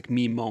fantastic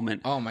meme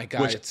moment. Oh my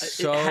God, which it's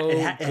so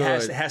it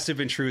good. has to have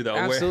been true though.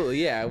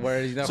 Absolutely, yeah.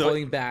 Where he's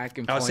holding back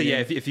and I would say,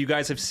 pointing. yeah, if you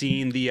guys have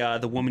seen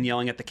the woman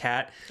yelling at the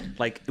cat,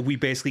 like we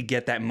basically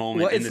get that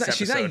moment in this episode.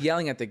 She's not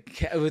yelling at the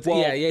cat. Well,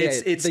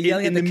 It's the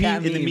yelling in at the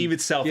cat meme. In the meme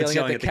itself, it's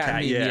yelling at the cat.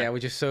 Yeah,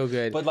 which is so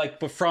good.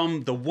 But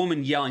from the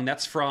woman yelling,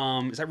 that's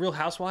from, is that Real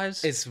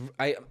Housewives? It's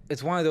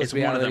one of those It's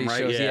reality one of them, right?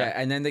 shows, Yeah.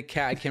 And then the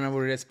cat, I can't remember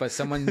what it is, but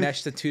someone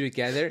meshed the two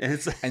together,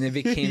 and it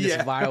became this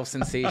viral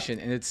sensation,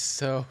 and it's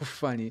so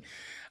funny.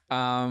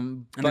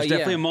 And there's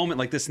definitely a moment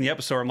like this in the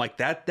episode where I'm like,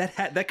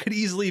 that could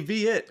easily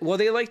be it. Well,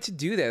 they like to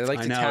do that. They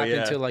like to tap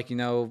into, like,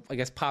 I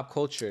guess pop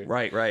culture.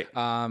 Right.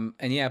 And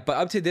yeah, but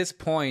up to this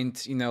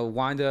point,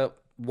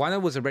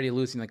 Wanda was already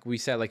losing, like we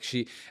said, like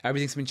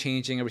everything's been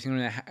changing,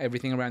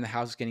 everything around the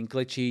house is getting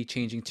glitchy,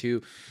 changing to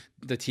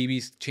the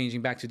TV's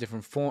changing back to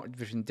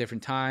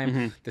different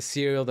time, the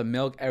cereal, the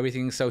milk,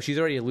 everything. So she's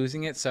already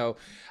losing it. So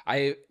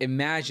I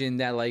imagine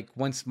that like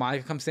once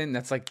Monica comes in,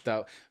 that's like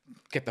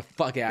get the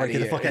fuck out of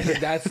here.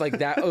 That's like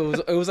that.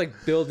 It was like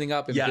building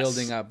up and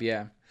building up.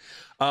 Yeah.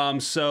 But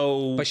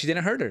she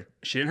didn't hurt her.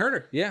 She didn't hurt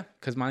her. Yeah,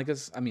 because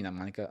Wanda's,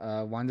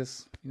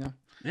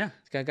 yeah,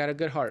 got a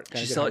good heart.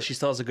 She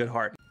still has a good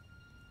heart.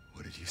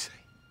 What did you say?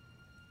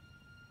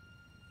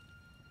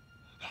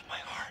 About my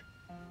heart.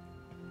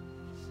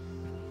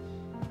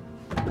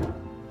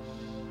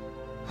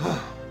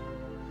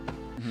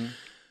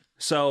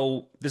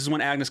 So this is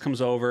when Agnes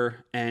comes over,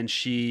 and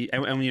we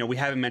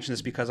haven't mentioned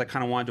this because I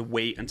kind of wanted to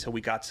wait until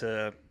we got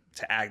to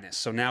Agnes.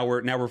 So now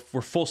we're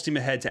full steam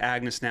ahead to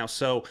Agnes now.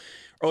 So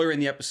earlier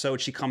in the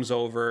episode, she comes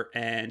over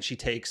and she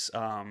takes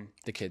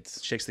the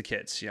kids. She takes the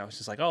kids.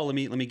 She's like, "Oh, let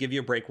me give you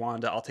a break,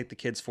 Wanda. I'll take the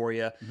kids for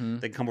you.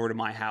 They can come over to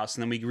my house."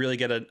 And then we really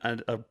get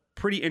a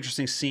pretty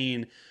interesting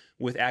scene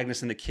with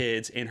Agnes and the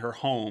kids in her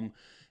home,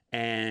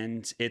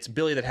 and it's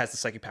Billy that has the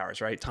psychic powers,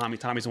 right? Tommy's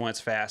the one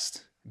that's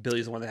fast.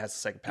 Billy's the one that has the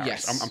psychic powers.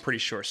 Yes. I'm pretty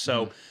sure.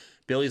 So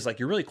Billy's like,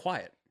 "You're really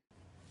quiet."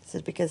 Is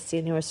it because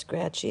Senor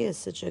Scratchy is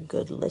such a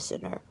good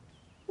listener?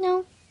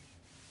 No.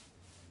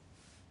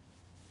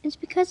 It's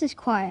because it's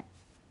quiet.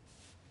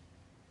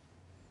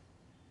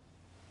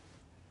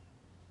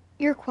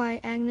 You're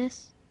quiet,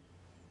 Agnes.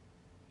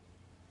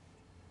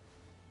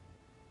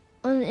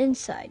 On the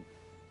inside.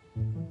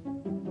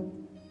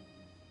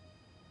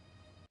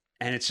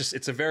 And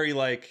it's a very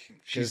like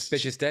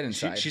bitch is dead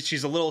inside.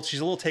 She's a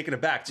little taken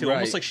aback too,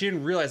 almost like she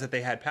didn't realize that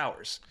they had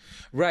powers.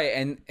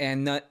 Right,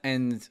 and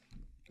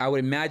I would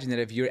imagine that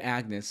if you're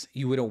Agnes,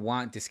 you wouldn't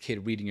want this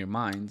kid reading your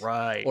mind,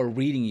 right, or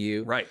reading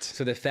you, right.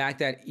 So the fact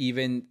that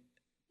even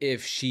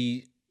if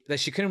she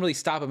couldn't really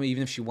stop him,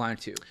 even if she wanted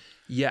to.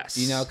 Yes.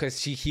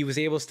 Because he was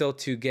able still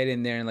to get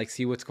in there and like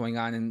see what's going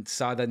on and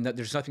saw that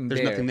there's nothing there.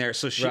 There's nothing there.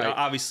 So she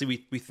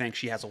obviously we think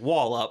she has a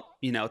wall up,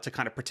 to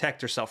kind of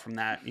protect herself from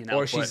that,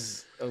 Or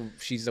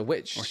she's a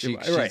witch. Or she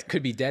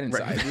could be dead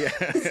inside. Right.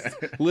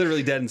 Yeah.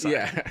 Literally dead inside.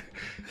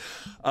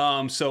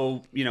 Yeah.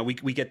 So,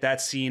 we get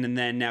that scene, and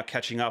then now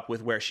catching up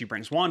with where she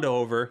brings Wanda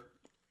over.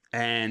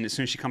 And as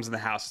soon as she comes in the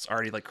house, it's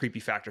already like creepy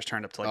factors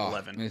turned up to like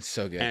 11. It's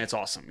so good, and it's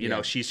awesome.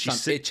 She's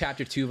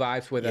chapter 2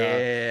 vibes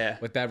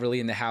with Beverly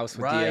in the house.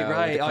 With right. With the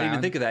I didn't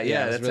even think of that.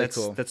 Yeah, that's really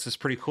cool. That's just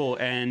pretty cool.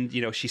 And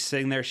she's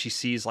sitting there. She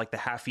sees like the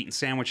half-eaten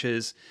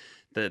sandwiches,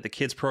 the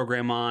kids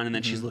program on, and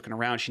then she's looking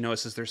around. She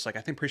notices there's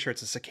like pretty sure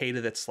it's a cicada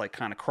that's like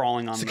kind of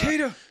crawling on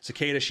the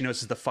cicada. She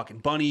notices the fucking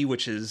bunny,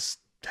 which has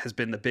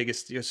been the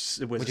biggest.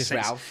 Which is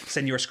Ralph.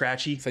 Senor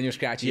Scratchy. Senor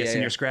Scratchy. Yeah,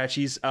 Senor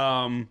Scratchies.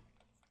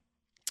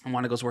 And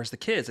Wanda goes, "Where's the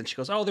kids?" And she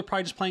goes, "Oh, they're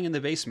probably just playing in the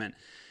basement."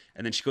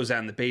 And then she goes down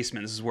in the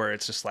basement. This is where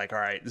it's just like, all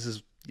right, this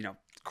is,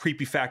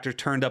 creepy factor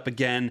turned up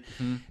again.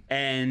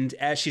 And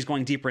as she's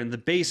going deeper in the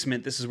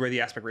basement, this is where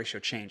the aspect ratio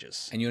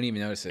changes. And you don't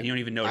even notice it. And you don't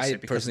even notice it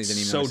because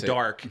it's so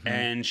dark.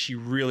 And she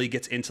really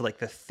gets into like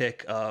the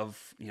thick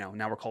of,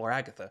 now we'll call her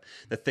Agatha,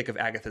 the thick of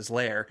Agatha's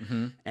lair.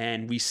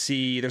 And we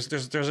see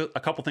there's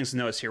a couple things to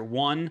notice here.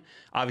 One,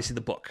 obviously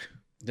the book.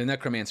 The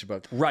Necromancer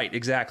book. Right,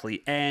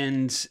 exactly.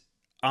 And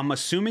I'm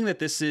assuming that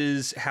this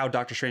is how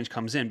Doctor Strange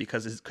comes in,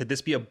 because could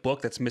this be a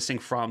book that's missing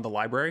from the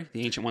library,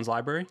 the Ancient One's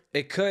library?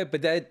 It could,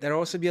 but that'd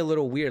also be a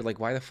little weird. Like,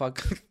 why the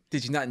fuck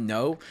did you not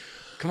know?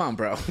 Come on,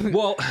 bro.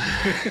 Well,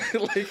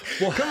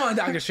 come on,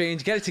 Doctor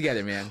Strange, get it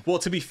together, man. Well,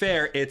 to be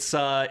fair, it's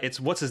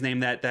what's his name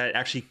that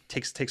actually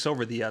takes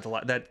over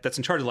that's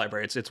in charge of the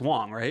library. It's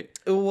Wong, right?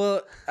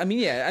 Well, I mean,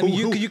 yeah. I mean,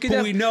 you can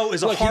who we know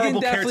is a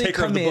horrible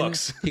caretaker of the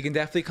books. He can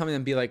definitely come in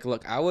and be like,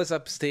 "Look, I was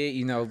upstate,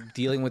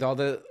 dealing with all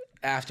the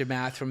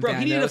aftermath from Thanos.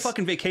 He needed a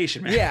fucking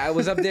vacation, man. Yeah, I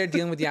was up there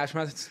dealing with the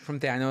aftermath from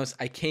Thanos.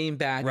 I came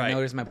back and Right.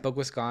 noticed my book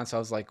was gone, so I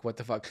was like, what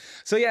the fuck?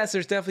 So yes,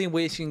 there's definitely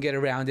ways you can get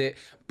around it,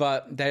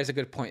 but that is a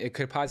good point. It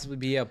could possibly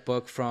be a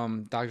book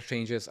from Doctor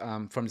Strange's,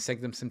 from the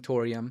Sanctum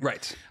Sanctorum.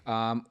 Right.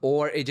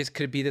 Or it just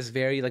could be this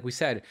very, like we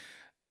said,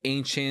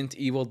 ancient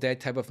Evil Dead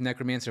type of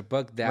necromancer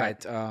book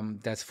that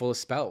that's full of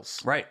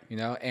spells. Right. You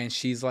know, and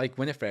she's like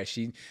Winifred.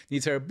 She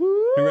needs her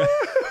boo. Come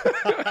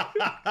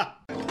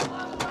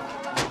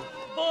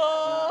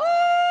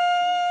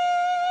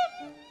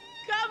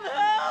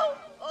home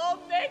or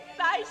make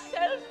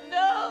thyself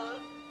known.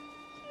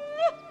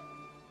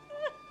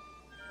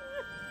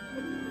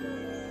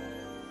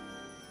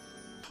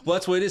 Well,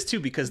 that's what it is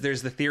too, because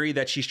there's the theory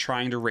that she's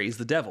trying to raise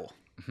the devil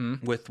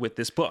with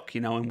this book,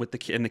 you know, and with the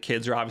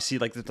kids are obviously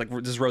like this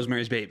is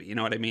Rosemary's Baby, you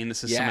know what I mean?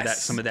 This is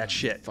some of that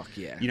shit. Fuck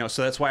yeah. You know,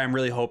 so that's why I'm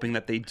really hoping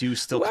that they do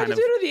still What kind did of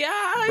you do to the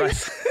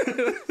eyes?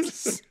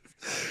 Right.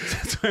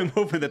 That's why I'm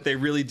hoping that they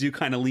really do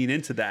kind of lean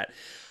into that.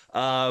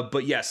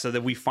 But yes, so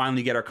that we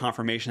finally get our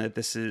confirmation that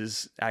this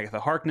is Agatha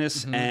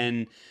Harkness,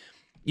 and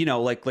you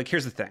know, like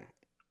here's the thing.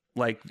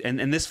 Like,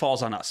 and this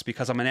falls on us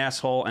because I'm an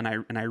asshole and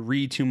I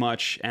read too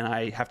much and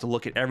I have to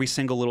look at every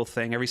single little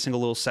thing, every single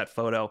little set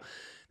photo.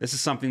 This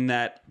is something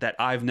that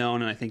I've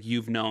known and I think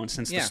you've known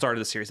since the start of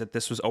the series, that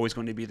this was always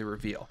going to be the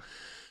reveal.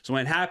 So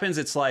when it happens,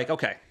 it's like,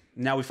 okay,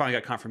 now we finally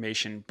got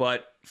confirmation,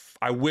 but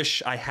I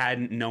wish I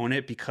hadn't known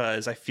it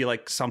because I feel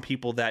like some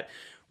people that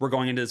were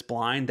going into this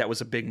blind, that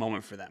was a big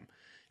moment for them.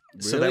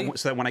 Really?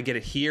 So that when I get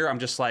it here, I'm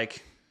just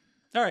like,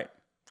 all right,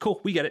 cool,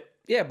 we get it.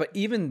 Yeah, but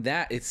even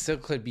that, it still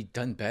could be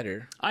done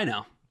better. I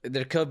know.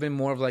 There could have been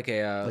more of like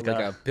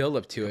a build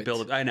up to it.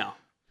 I know.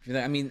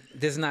 I mean,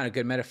 this is not a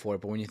good metaphor,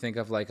 but when you think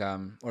of like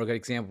or a good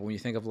example, when you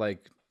think of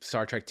like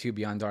Star Trek II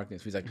Beyond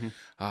Darkness, he's like,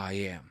 I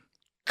am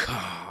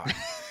Khan.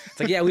 It's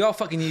like, yeah, we all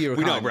fucking knew you were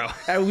Khan. We know, bro.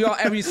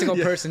 Every single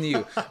person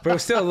knew, but it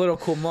was still a little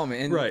cool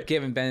moment. And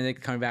given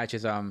Benedict Cumberbatch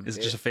is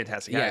just a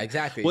fantastic. Yeah,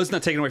 exactly. Well, it's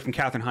not taken away from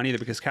Catherine Hahn either,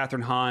 because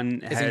Catherine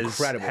Hahn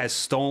has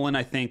stolen,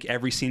 I think,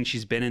 every scene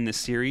she's been in this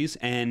series,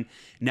 and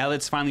now that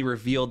it's finally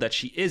revealed that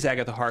she is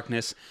Agatha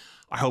Harkness,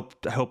 I hope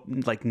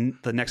like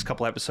the next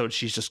couple episodes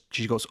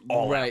she goes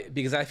all out.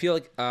 Because I feel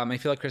like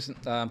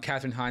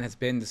Catherine Hahn has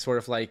been the sort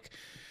of like,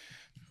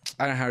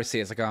 I don't know how to say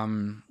it. It's like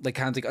kind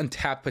of like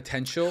untapped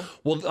potential.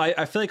 Well,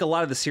 I feel like a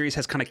lot of the series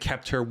has kind of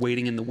kept her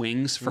waiting in the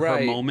wings for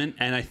her moment,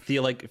 and I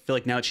feel like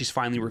now that she's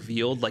finally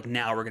revealed, like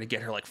now we're gonna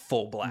get her like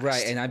full blast.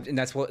 Right, and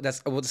that's what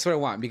I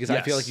want, because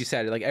I feel like you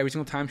said it. Like every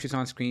single time she's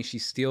on screen, she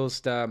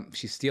steals the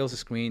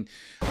screen.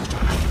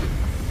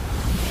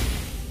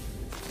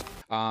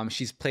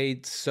 She's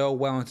played so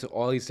well into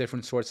all these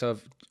different sorts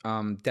of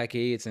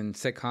decades and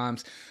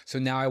sitcoms. So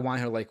now I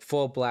want her like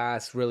full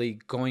blast, really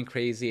going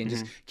crazy, and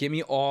just give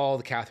me all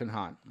the Catherine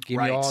Hahn. Give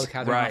me all the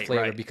Catherine Hahn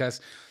flavor,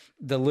 because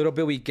the little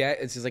bit we get,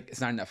 it's just like,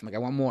 it's not enough. I'm like, I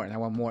want more and I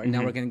want more. And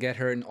now we're going to get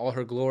her in all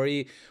her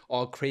glory,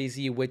 all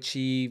crazy,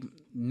 witchy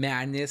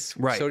madness,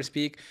 so to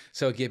speak.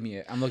 So give me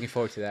it. I'm looking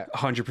forward to that.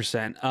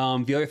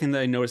 100%. The other thing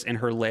that I noticed in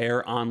her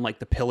lair on like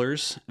the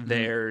pillars,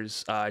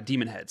 there's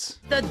demon heads.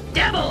 The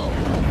devil!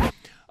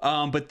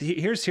 But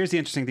here's the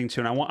interesting thing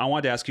too, and I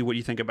wanted to ask you what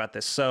you think about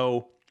this.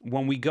 So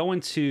when we go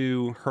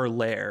into her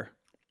lair,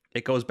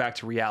 it goes back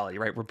to reality,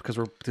 right? Because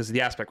of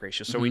the aspect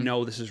ratio, so we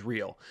know this is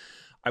real.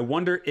 I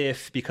wonder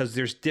if, because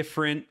there's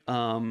different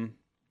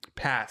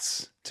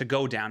paths to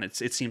go down, it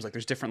seems like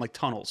there's different like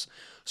tunnels.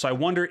 So I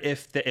wonder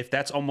if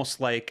that's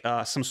almost like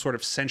some sort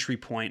of sentry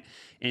point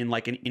in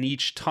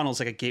each tunnel is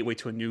like a gateway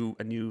to a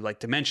new like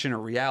dimension or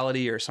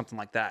reality or something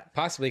like that.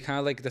 Possibly, kind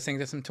of like the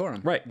Sanctum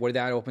Sanctorum, right? Where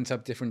that opens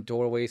up different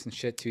doorways and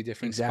shit to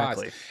different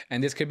spots.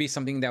 And this could be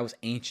something that was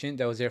ancient,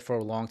 that was there for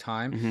a long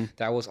time,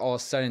 that was all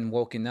of a sudden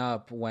woken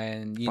up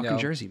when fucking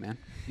Jersey, man.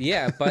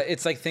 Yeah, but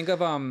it's like, think of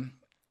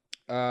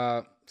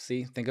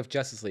think of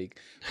Justice League.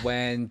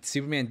 When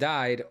Superman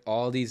died,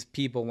 all these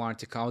people wanted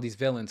to come, all these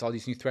villains, all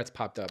these new threats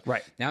popped up.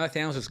 Right. Now that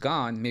Thanos is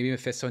gone, maybe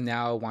Mephisto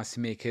now wants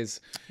to make his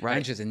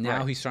entrance, and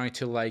now he's starting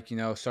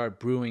to start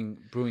brewing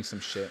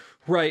some shit.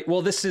 Right.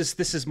 Well, this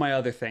is my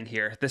other thing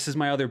here. This is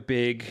my other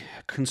big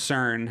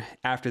concern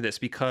after this,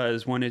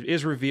 because when it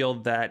is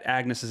revealed that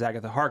Agnes is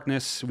Agatha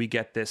Harkness, we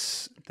get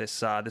this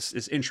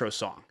intro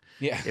song.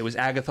 Yeah. It was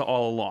Agatha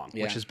all along,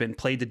 which has been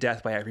played to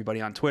death by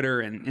everybody on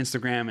Twitter and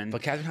Instagram and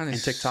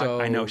TikTok.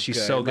 So I know she's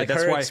good. so good. Like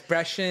that's her why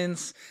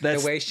expressions,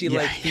 the way she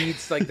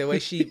feeds, like the way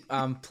she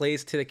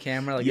plays to the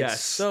camera, like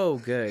it's so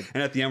good.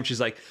 And at the end, she's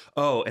like,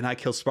 "Oh, and I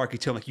killed Sparky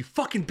too." I'm like, "You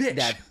fucking bitch!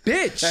 That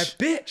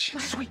bitch!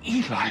 Sweet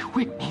Eli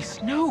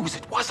Whitney's nose.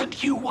 It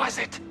wasn't you, was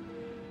it?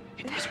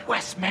 It was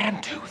Wes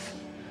Mantooth.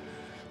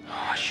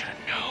 Oh, I should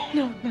have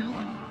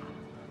known.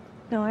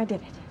 No, I did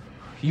it.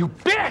 You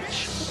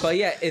bitch! But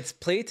yeah, it's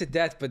played to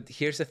death. But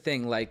here's the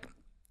thing, like,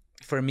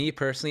 for me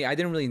personally, I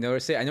didn't really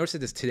notice it. I noticed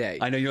this today.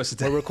 I know you noticed it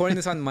today. We're recording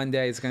this on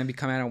Monday. It's going to be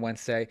coming out on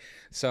Wednesday.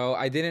 So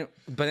I didn't,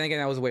 but then again,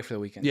 I was away for the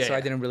weekend.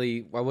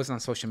 I wasn't on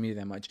social media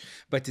that much.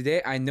 But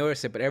today I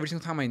noticed it. But every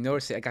single time I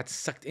noticed it, I got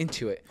sucked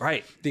into it.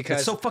 Right. Because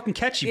it's so fucking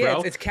catchy,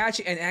 bro. It's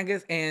catchy. And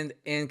Angus and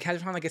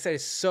Catherine Hahn, like I said,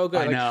 is so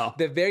good. I know.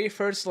 The very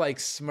first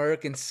like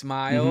smirk and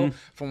smile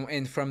from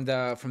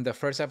the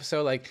first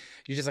episode, like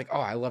you're just like,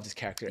 oh, I love this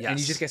character. And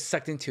you just get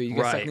sucked into it. You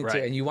get sucked into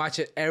it. And you watch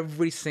it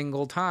every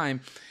single time.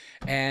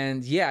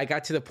 And yeah, I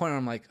got to the point where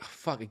I'm like, oh,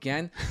 fuck,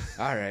 again?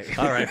 All right.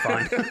 All right,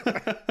 fine.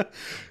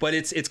 But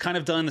it's kind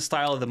of done in the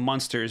style of the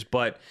Munsters,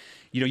 but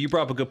you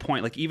brought up a good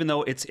point. Like, even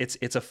though it's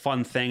a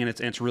fun thing and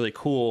it's really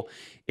cool,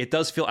 it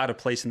does feel out of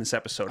place in this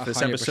episode. For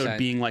this episode 100%.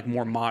 being like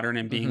more modern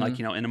and being like,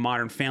 in a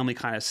Modern Family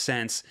kind of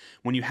sense,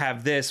 when you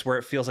have this where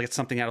it feels like it's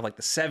something out of like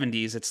the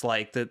 70s, it's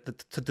like the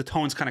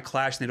tones kind of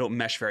clash and they don't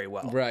mesh very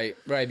well. Right,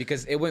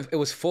 because it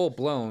was full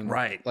blown,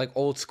 right, like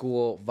old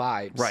school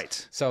vibes.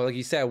 Right. So like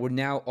you said, we're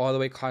now all the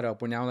way caught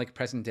up. We're now like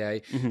present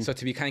day. So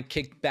to be kind of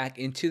kicked back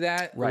into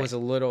that was a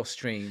little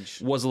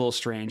strange.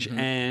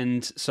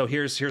 And so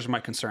here's where my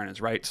concern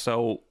is, right?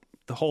 So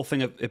the whole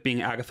thing of it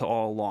being Agatha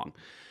all along,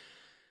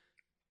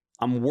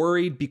 I'm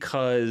worried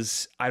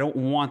because I don't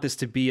want this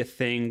to be a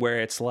thing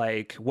where it's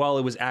like, well,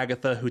 it was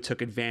Agatha who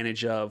took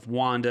advantage of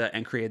Wanda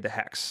and created the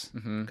hex,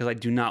 because I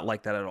do not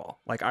like that at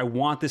all. Like, I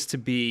want this to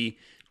be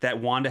that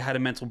Wanda had a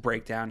mental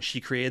breakdown, she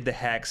created the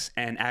hex,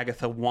 and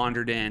Agatha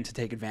wandered in to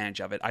take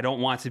advantage of it. I don't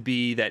want it to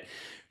be that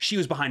she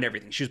was behind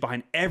everything. She was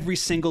behind every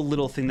single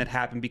little thing that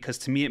happened, because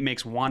to me it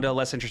makes Wanda a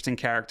less interesting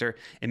character.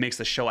 It makes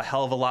the show a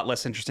hell of a lot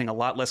less interesting, a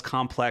lot less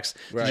complex.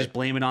 To just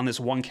blame it on this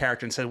one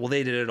character and say, well,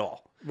 they did it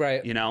all.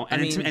 Right.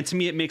 And to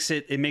me it makes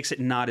it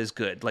not as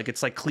good. Like,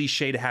 it's like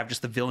cliche to have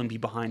just the villain be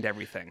behind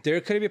everything.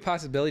 There could be a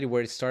possibility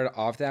where it started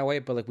off that way,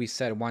 but like we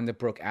said, Wanda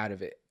broke out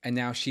of it. And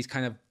now she's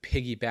kind of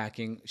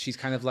piggybacking. She's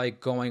kind of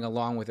like going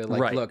along with it.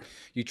 Like, look,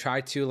 you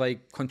tried to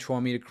like control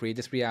me to create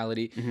this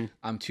reality.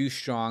 I'm too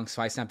strong,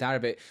 so I snapped out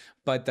of it.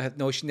 But the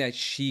notion that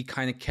she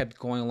kind of kept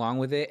going along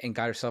with it and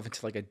got herself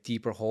into like a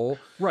deeper hole,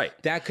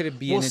 that could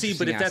be. We'll see,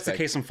 but if that's the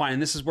case, I'm fine.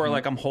 And this is where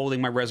like I'm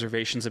holding my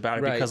reservations about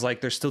it, because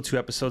like there's still 2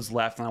 episodes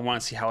left, and I want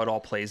to see how it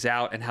all plays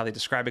out and how they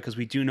describe it, because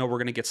we do know we're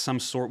going to get some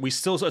sort. We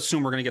still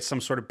assume we're going to get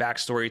some sort of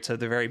backstory to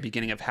the very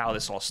beginning of how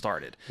this all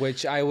started.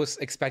 Which I was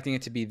expecting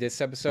it to be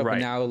this episode, but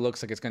now it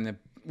looks like it's going to.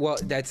 Well,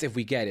 that's if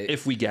we get it.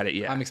 If we get it,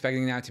 yeah. I'm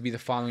expecting that to be the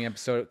following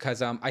episode,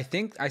 because I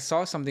think I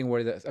saw something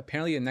where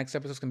apparently the next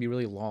episode is going to be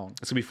really long.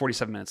 It's going to be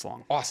 47 minutes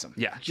long. Awesome.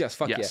 Yeah. Just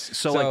fuck yes.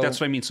 So like that's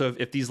what I mean. So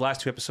if these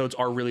last 2 episodes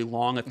are really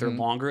long, if they're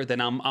longer, then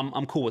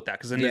I'm cool with that,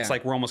 because then it's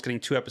like we're almost getting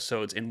 2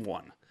 episodes in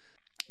one.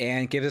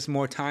 And give us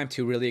more time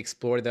to really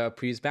explore the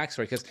previous backstory.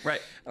 Because,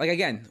 like,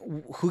 again,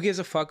 who gives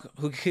a fuck?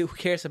 Who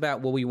cares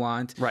about what we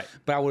want? Right.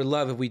 But I would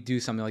love if we do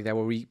something like that,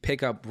 where we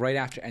pick up right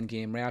after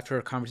Endgame, right after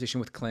a conversation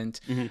with Clint,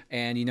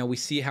 and we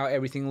see how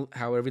every little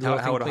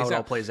thing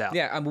all plays out.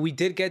 Yeah, we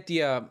did get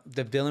the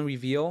villain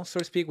reveal, so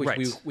to speak, which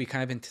we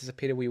kind of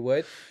anticipated we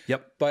would.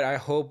 Yep. But I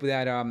hope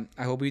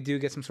that we do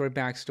get some sort of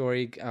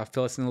backstory,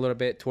 fill us in a little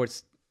bit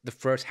towards the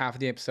first half of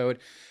the episode,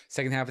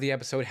 second half of the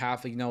episode,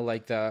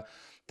 like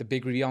the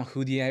big reveal on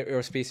who the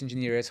aerospace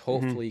engineer is.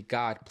 Hopefully,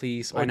 God,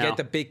 please, or get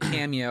the big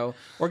cameo,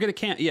 or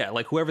get a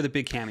like whoever the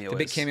big cameo is. The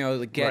big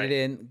cameo, get it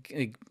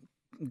in,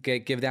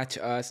 give that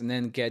to us, and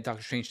then get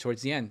Doctor Strange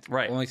towards the end.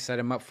 Right, only set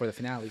him up for the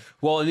finale.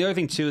 Well, and the other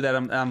thing too that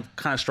I'm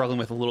kind of struggling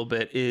with a little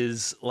bit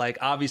is, like,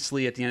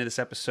 obviously at the end of this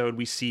episode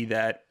we see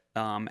that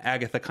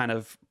Agatha kind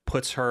of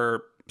puts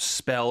her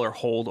spell or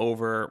hold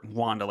over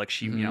Wanda, like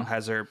she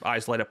has her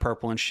eyes light up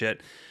purple and shit.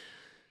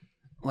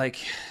 Like,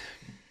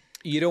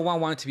 you don't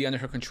want Wanda to be under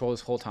her control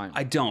this whole time.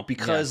 I don't,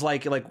 because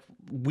like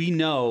we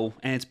know,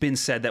 and it's been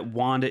said, that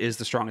Wanda is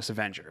the strongest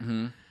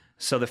Avenger.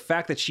 So the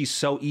fact that she's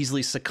so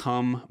easily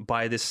succumb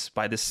by this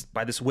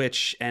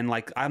witch, and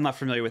like, I'm not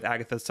familiar with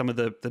Agatha. Some of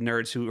the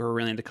nerds who are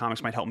really into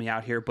comics might help me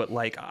out here, but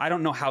like, I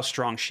don't know how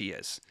strong she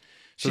is.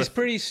 So she's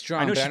pretty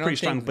strong. I know she's pretty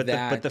strong, but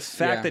that, the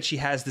fact that she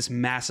has this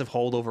massive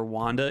hold over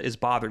Wanda is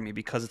bothering me,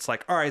 because it's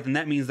like, all right, then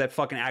that means that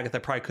fucking Agatha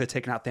probably could have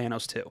taken out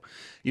Thanos too.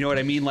 You know what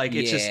I mean? Like,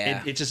 it's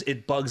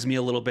it bugs me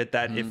a little bit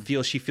that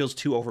she feels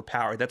too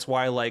overpowered. That's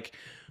why, like,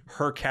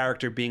 her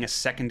character being a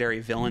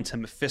secondary villain to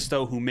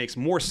Mephisto, who makes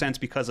more sense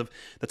because of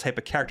the type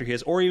of character he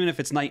is, or even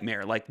if it's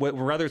Nightmare, like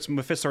whether it's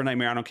Mephisto or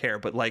Nightmare, I don't care,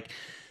 but like,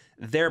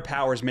 their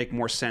powers make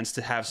more sense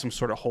to have some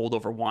sort of hold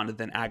over Wanda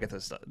than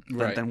Agatha's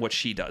than what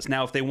she does.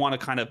 Now, if they want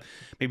to kind of,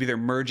 maybe they're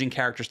merging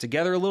characters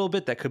together a little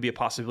bit, that could be a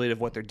possibility of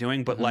what they're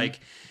doing. But like,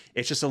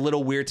 it's just a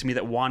little weird to me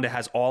that Wanda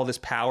has all this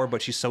power,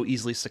 but she's so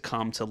easily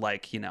succumbed to,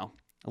 like, a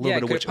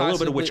little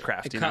bit of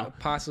witchcraft. It could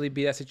possibly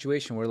be that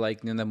situation where, like,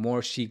 the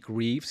more she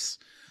grieves,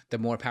 the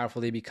more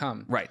powerful they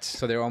become. Right.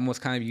 So they're almost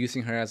kind of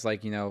using her as,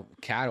 like,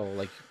 cattle,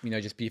 like,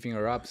 just beefing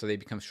her up so they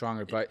become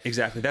stronger. But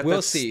exactly.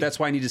 We'll see. That's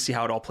why I need to see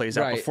how it all plays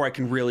out before I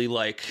can really,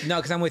 like. No,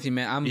 because I'm with you,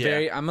 man. I'm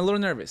a little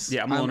nervous.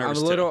 Yeah, I'm a little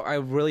nervous too. I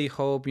really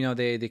hope,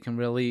 they can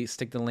really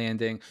stick the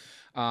landing.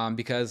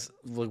 Because,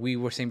 like we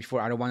were saying before,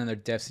 I don't want another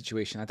Dev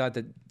situation. I thought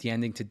that the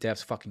ending to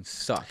Devs fucking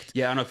sucked.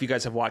 Yeah, I don't know if you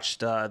guys have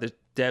watched the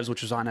Devs,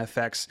 which was on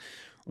FX.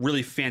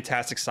 Really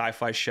fantastic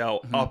sci-fi show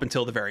up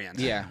until the very end.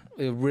 Yeah,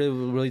 really,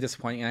 really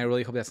disappointing, and I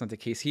really hope that's not the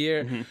case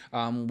here.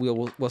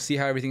 We'll see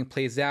how everything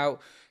plays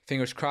out.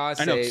 Fingers crossed.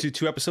 I know,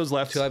 2 episodes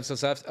left. 2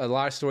 episodes left. A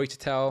lot of story to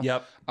tell.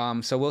 Yep.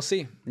 So we'll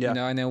see. Yeah.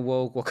 And then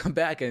we'll come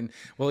back, and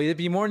we'll either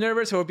be more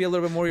nervous or we'll be a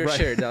little bit more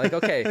reassured. Like,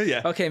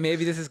 okay, okay,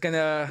 maybe this is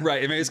gonna.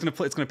 Right. Maybe it's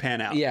gonna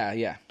pan out.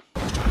 Yeah.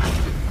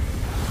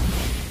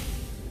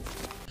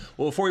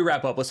 Well, before we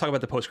wrap up, let's talk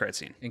about the post-credit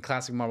scene. In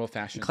classic Marvel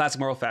fashion. We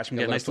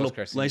get a nice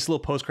little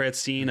post-credit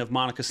scene of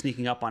Monica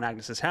sneaking up on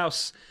Agnes's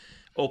house.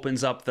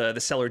 opens up the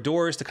cellar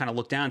doors to kind of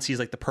look down, sees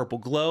like the purple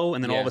glow,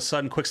 and then all of a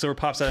sudden Quicksilver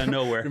pops out of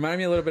nowhere. Reminded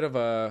me a little bit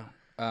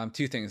of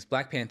two things: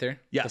 Black Panther,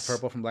 yes, the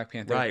purple from Black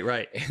Panther,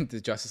 right, and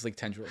the Justice League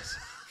tendrils.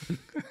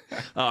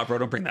 Oh, bro,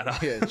 don't bring that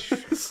up. Yeah.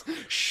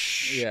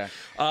 Shh. Yeah.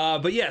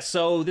 But yeah,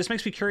 so this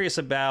makes me curious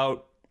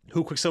about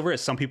who Quicksilver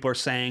is. Some people are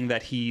saying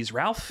that he's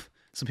Ralph.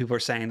 Some people are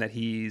saying that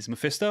he's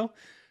Mephisto.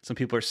 Some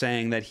people are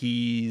saying that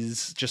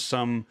he's just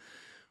some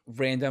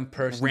random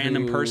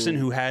person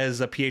who has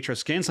a Pietro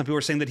skin. Some people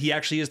are saying that he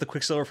actually is the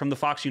Quicksilver from the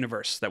Fox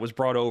universe that was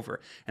brought over,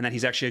 and that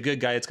he's actually a good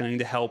guy that's going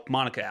to help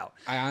Monica out.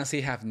 I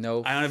honestly have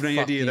no. I don't have any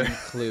idea either.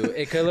 Clue.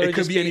 It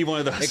could be any one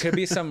of those. It could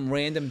be some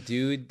random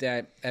dude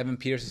that Evan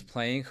Peters is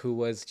playing who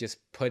was just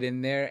put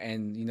in there,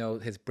 and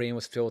his brain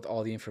was filled with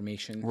all the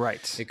information.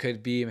 Right. It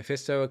could be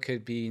Mephisto. It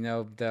could be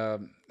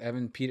the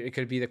Evan Peters. It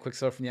could be the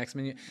Quicksilver from the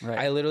X-Men. Right.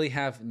 I literally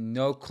have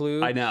no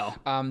clue. I know.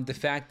 The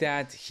fact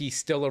that he's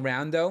still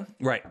around though.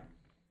 Right.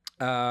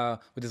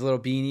 With his little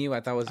beanie,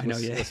 I thought was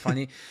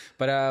funny,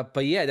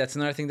 but yeah, that's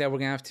another thing that we're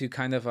gonna have to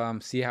kind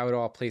of see how it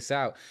all plays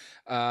out.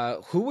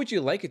 Who would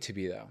you like it to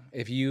be though?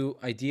 If you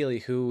ideally,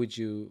 who would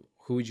you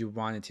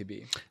want it to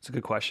be? It's a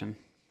good question,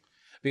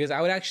 because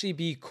I would actually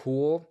be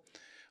cool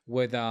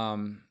with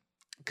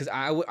because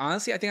I would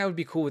honestly, I think I would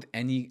be cool with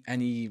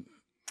anything.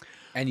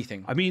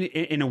 I mean,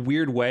 in a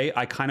weird way,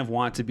 I kind of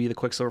want to be the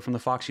Quicksilver from the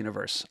Fox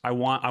universe. I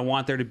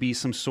want there to be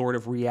some sort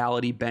of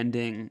reality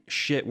bending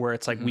shit where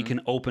it's like we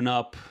can open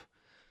up.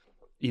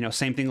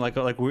 Same thing like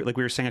we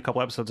were saying a couple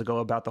episodes ago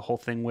about the whole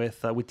thing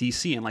with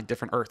DC and like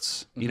different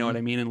Earths. You know what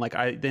I mean? And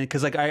like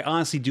because I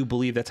honestly do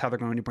believe that's how they're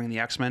going to bring the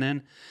X-Men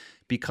in,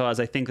 because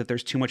I think that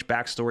there's too much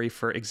backstory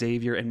for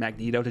Xavier and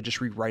Magneto to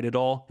just rewrite it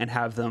all and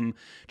have them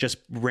just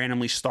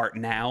randomly start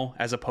now,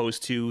 as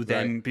opposed to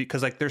them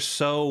because like they're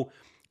so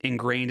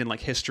ingrained in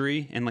like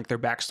history and like their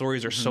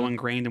backstories are so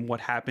ingrained in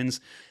what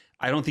happens.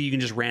 I don't think you can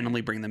just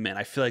randomly bring them in.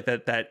 I feel like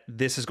that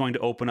this is going to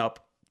open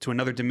up to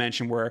another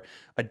dimension where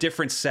a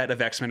different set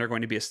of X-Men are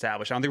going to be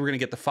established. I don't think we're going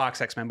to get the Fox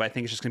X-Men, but I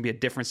think it's just going to be a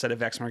different set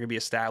of X-Men are going to be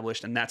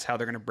established, and that's how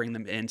they're going to bring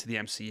them into the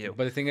MCU.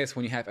 But the thing is,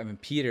 when you have Evan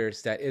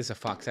Peters, that is a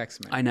Fox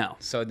X-Men. I know.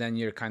 So then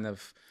you're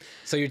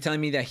you're telling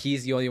me that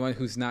he's the only one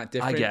who's not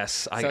different? I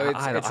guess. I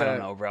don't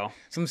know, bro.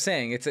 So I'm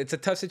saying it's a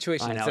tough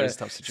situation. I know it's a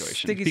tough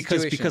situation.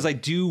 Because I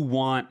do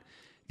want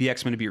the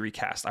X-Men to be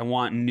recast. I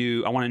want a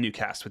new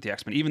cast with the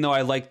X-Men. Even though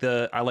I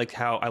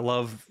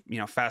love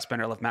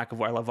Fassbender, I love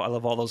McAvoy, I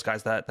love all those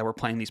guys that were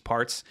playing these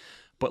parts.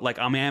 But like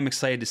I am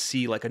excited to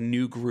see like a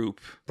new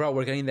group. Bro,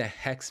 we're getting the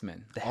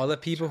Hexmen. All the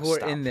people who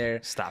are in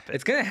there. Stop it.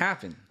 It's gonna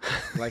happen.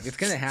 Like it's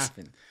gonna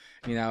happen.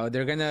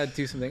 They're gonna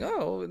do something.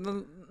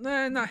 Oh,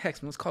 nah, not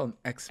Hexmen. Let's call them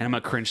X-Men. And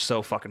I'm gonna cringe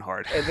so fucking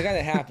hard. It's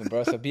gonna happen,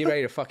 bro. So be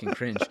ready to fucking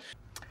cringe.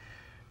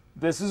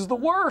 This is the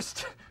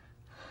worst.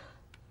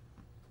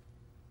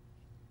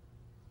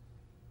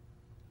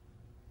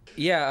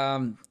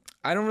 Yeah,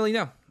 I don't really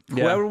know.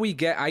 Yeah. Whoever we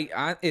get,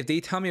 if they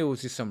tell me it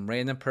was just some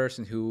random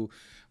person who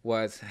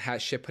had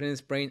shit put in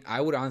his brain,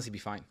 I would honestly be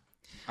fine.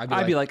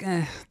 I'd be like,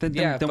 then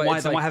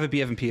why have it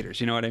be Evan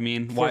Peters? You know what I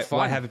mean?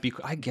 Why have it be?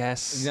 I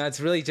guess. It's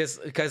really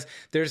just because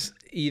there's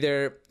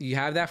either you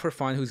have that for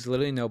fun, who's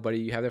literally nobody.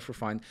 You have that for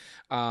fun.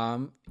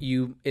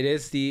 It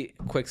is the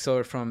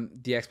Quicksilver from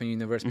the X-Men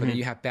universe, but then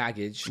you have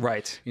baggage,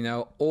 right?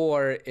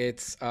 Or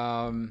it's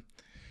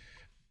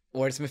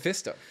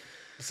Mephisto.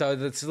 So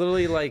that's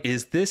literally like,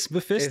 is this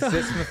Mephisto?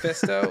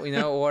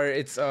 Or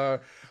it's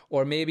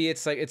or maybe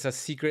it's like it's a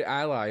secret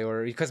ally,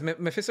 or because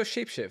Mephisto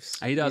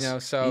shapeshifts. He does.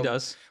 He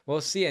does. We'll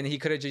see, and he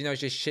could have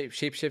just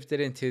shapeshifted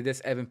into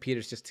this Evan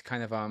Peters just to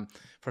kind of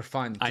for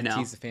fun to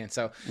tease the fans.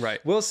 So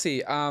we'll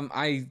see.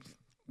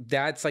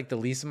 That's like the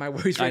least of my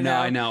worries right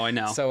now. I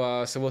know.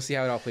 So we'll see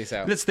how it all plays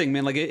out. That's the thing,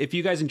 man. Like if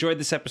you guys enjoyed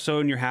this episode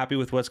and you're happy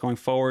with what's going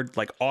forward,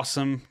 like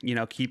awesome.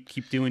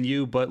 Keep doing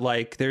you. But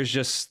like there's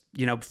just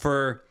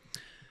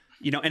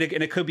and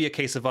it could be a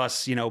case of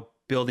us,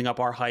 building up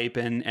our hype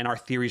and our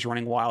theories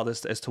running wild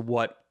as to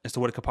what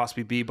it could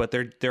possibly be. But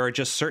there are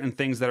just certain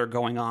things that are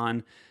going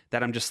on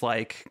that I'm just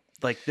like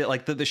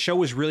the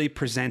show is really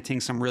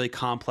presenting some really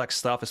complex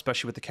stuff,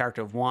 especially with the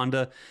character of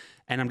Wanda.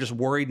 And I'm just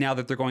worried now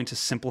that they're going to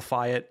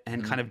simplify it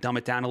and kind of dumb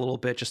it down a little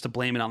bit just to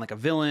blame it on like a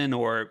villain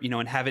or,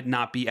 and have it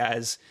not be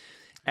as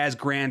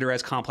grand or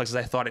as complex as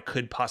I thought it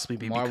could possibly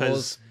be.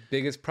 Marvel's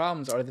biggest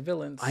problems are the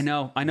villains. I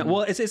know.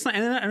 Well, it's not,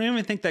 and I don't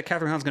even think that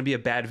Catherine Hahn's going to be a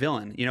bad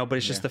villain, but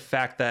it's just the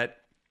fact that,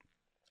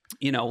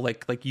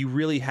 like you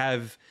really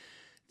have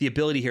the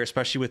ability here,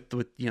 especially with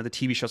the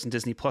TV shows and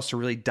Disney Plus, to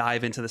really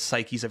dive into the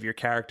psyches of your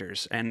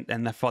characters. And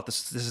I thought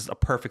this is a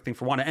perfect thing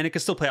for Wanda, and it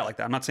could still play out like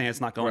that. I'm not saying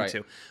it's not going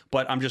to,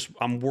 but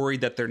I'm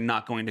worried that they're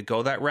not going to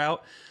go that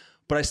route.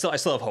 But I still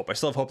have hope. I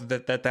still have hope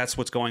that that's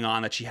what's going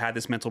on, that she had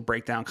this mental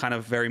breakdown, kind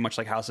of very much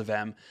like House of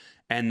M,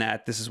 and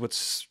that this is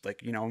what's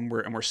like, and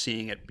we're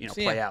seeing it,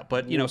 play out.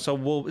 But,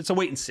 so it's a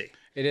wait and see.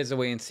 It is a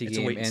wait and see It's a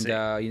game, wait and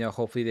see. you know,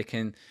 hopefully they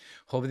can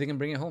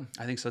bring it home.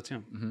 I think so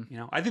too. You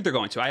know, I think they're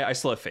going to. I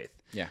still have faith.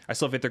 Yeah. I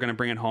still have faith they're going to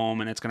bring it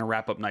home, and it's going to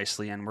wrap up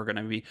nicely, and we're going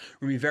to be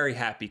very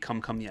happy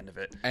come the end of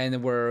it.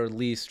 And we're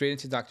lead straight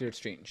into Doctor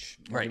Strange.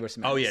 Right. Multiverse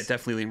of Oh yeah, Madness.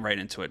 definitely lean right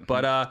into it.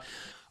 But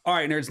all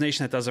right, Nerds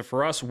Nation, that does it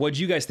for us. What did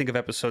you guys think of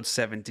episode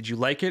 7? Did you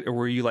like it, or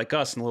were you like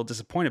us and a little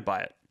disappointed by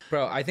it?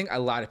 Bro, I think a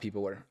lot of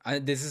people were.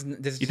 This is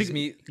just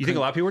me. You think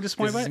a lot of people were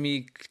disappointed by This it? is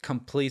me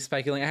completely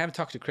speculating. I haven't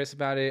talked to Chris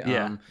about it.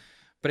 Yeah.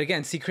 But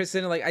again, see, Chris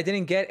didn't I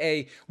didn't get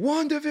a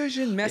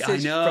WandaVision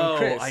message from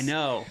Chris. I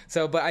know.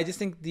 So, but I just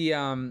think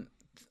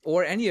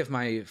or any of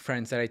my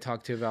friends that I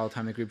talk to all the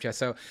time in the group chat.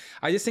 So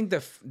I just think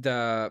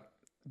the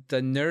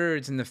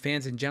nerds and the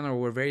fans in general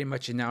were very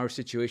much in our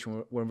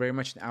situation. Were very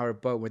much in our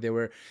boat where they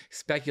were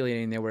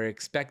speculating, they were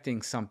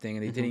expecting something,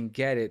 and they didn't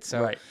get it.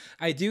 So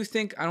I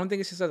don't think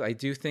it's just us. I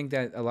do think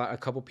that a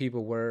couple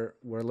people were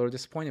a little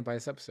disappointed by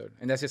this episode,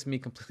 and that's just me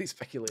completely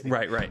speculating.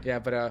 Right. Yeah,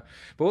 but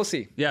we'll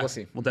see. Yeah, we'll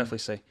see. We'll definitely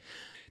see.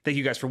 Thank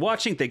you guys for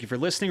watching. Thank you for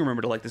listening.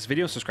 Remember to like this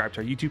video, subscribe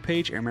to our YouTube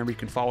page, and remember you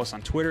can follow us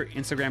on Twitter,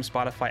 Instagram,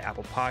 Spotify,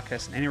 Apple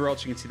Podcasts, and anywhere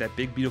else you can see that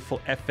big, beautiful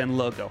FN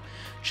logo.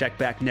 Check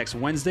back next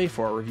Wednesday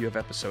for our review of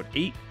episode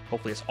 8.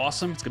 Hopefully it's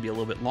awesome. It's going to be a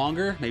little bit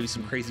longer. Maybe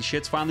some crazy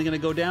shit's finally going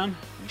to go down.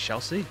 We shall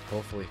see.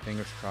 Hopefully.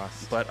 Fingers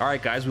crossed. But all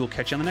right, guys, we will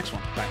catch you on the next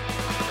one.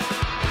 Bye.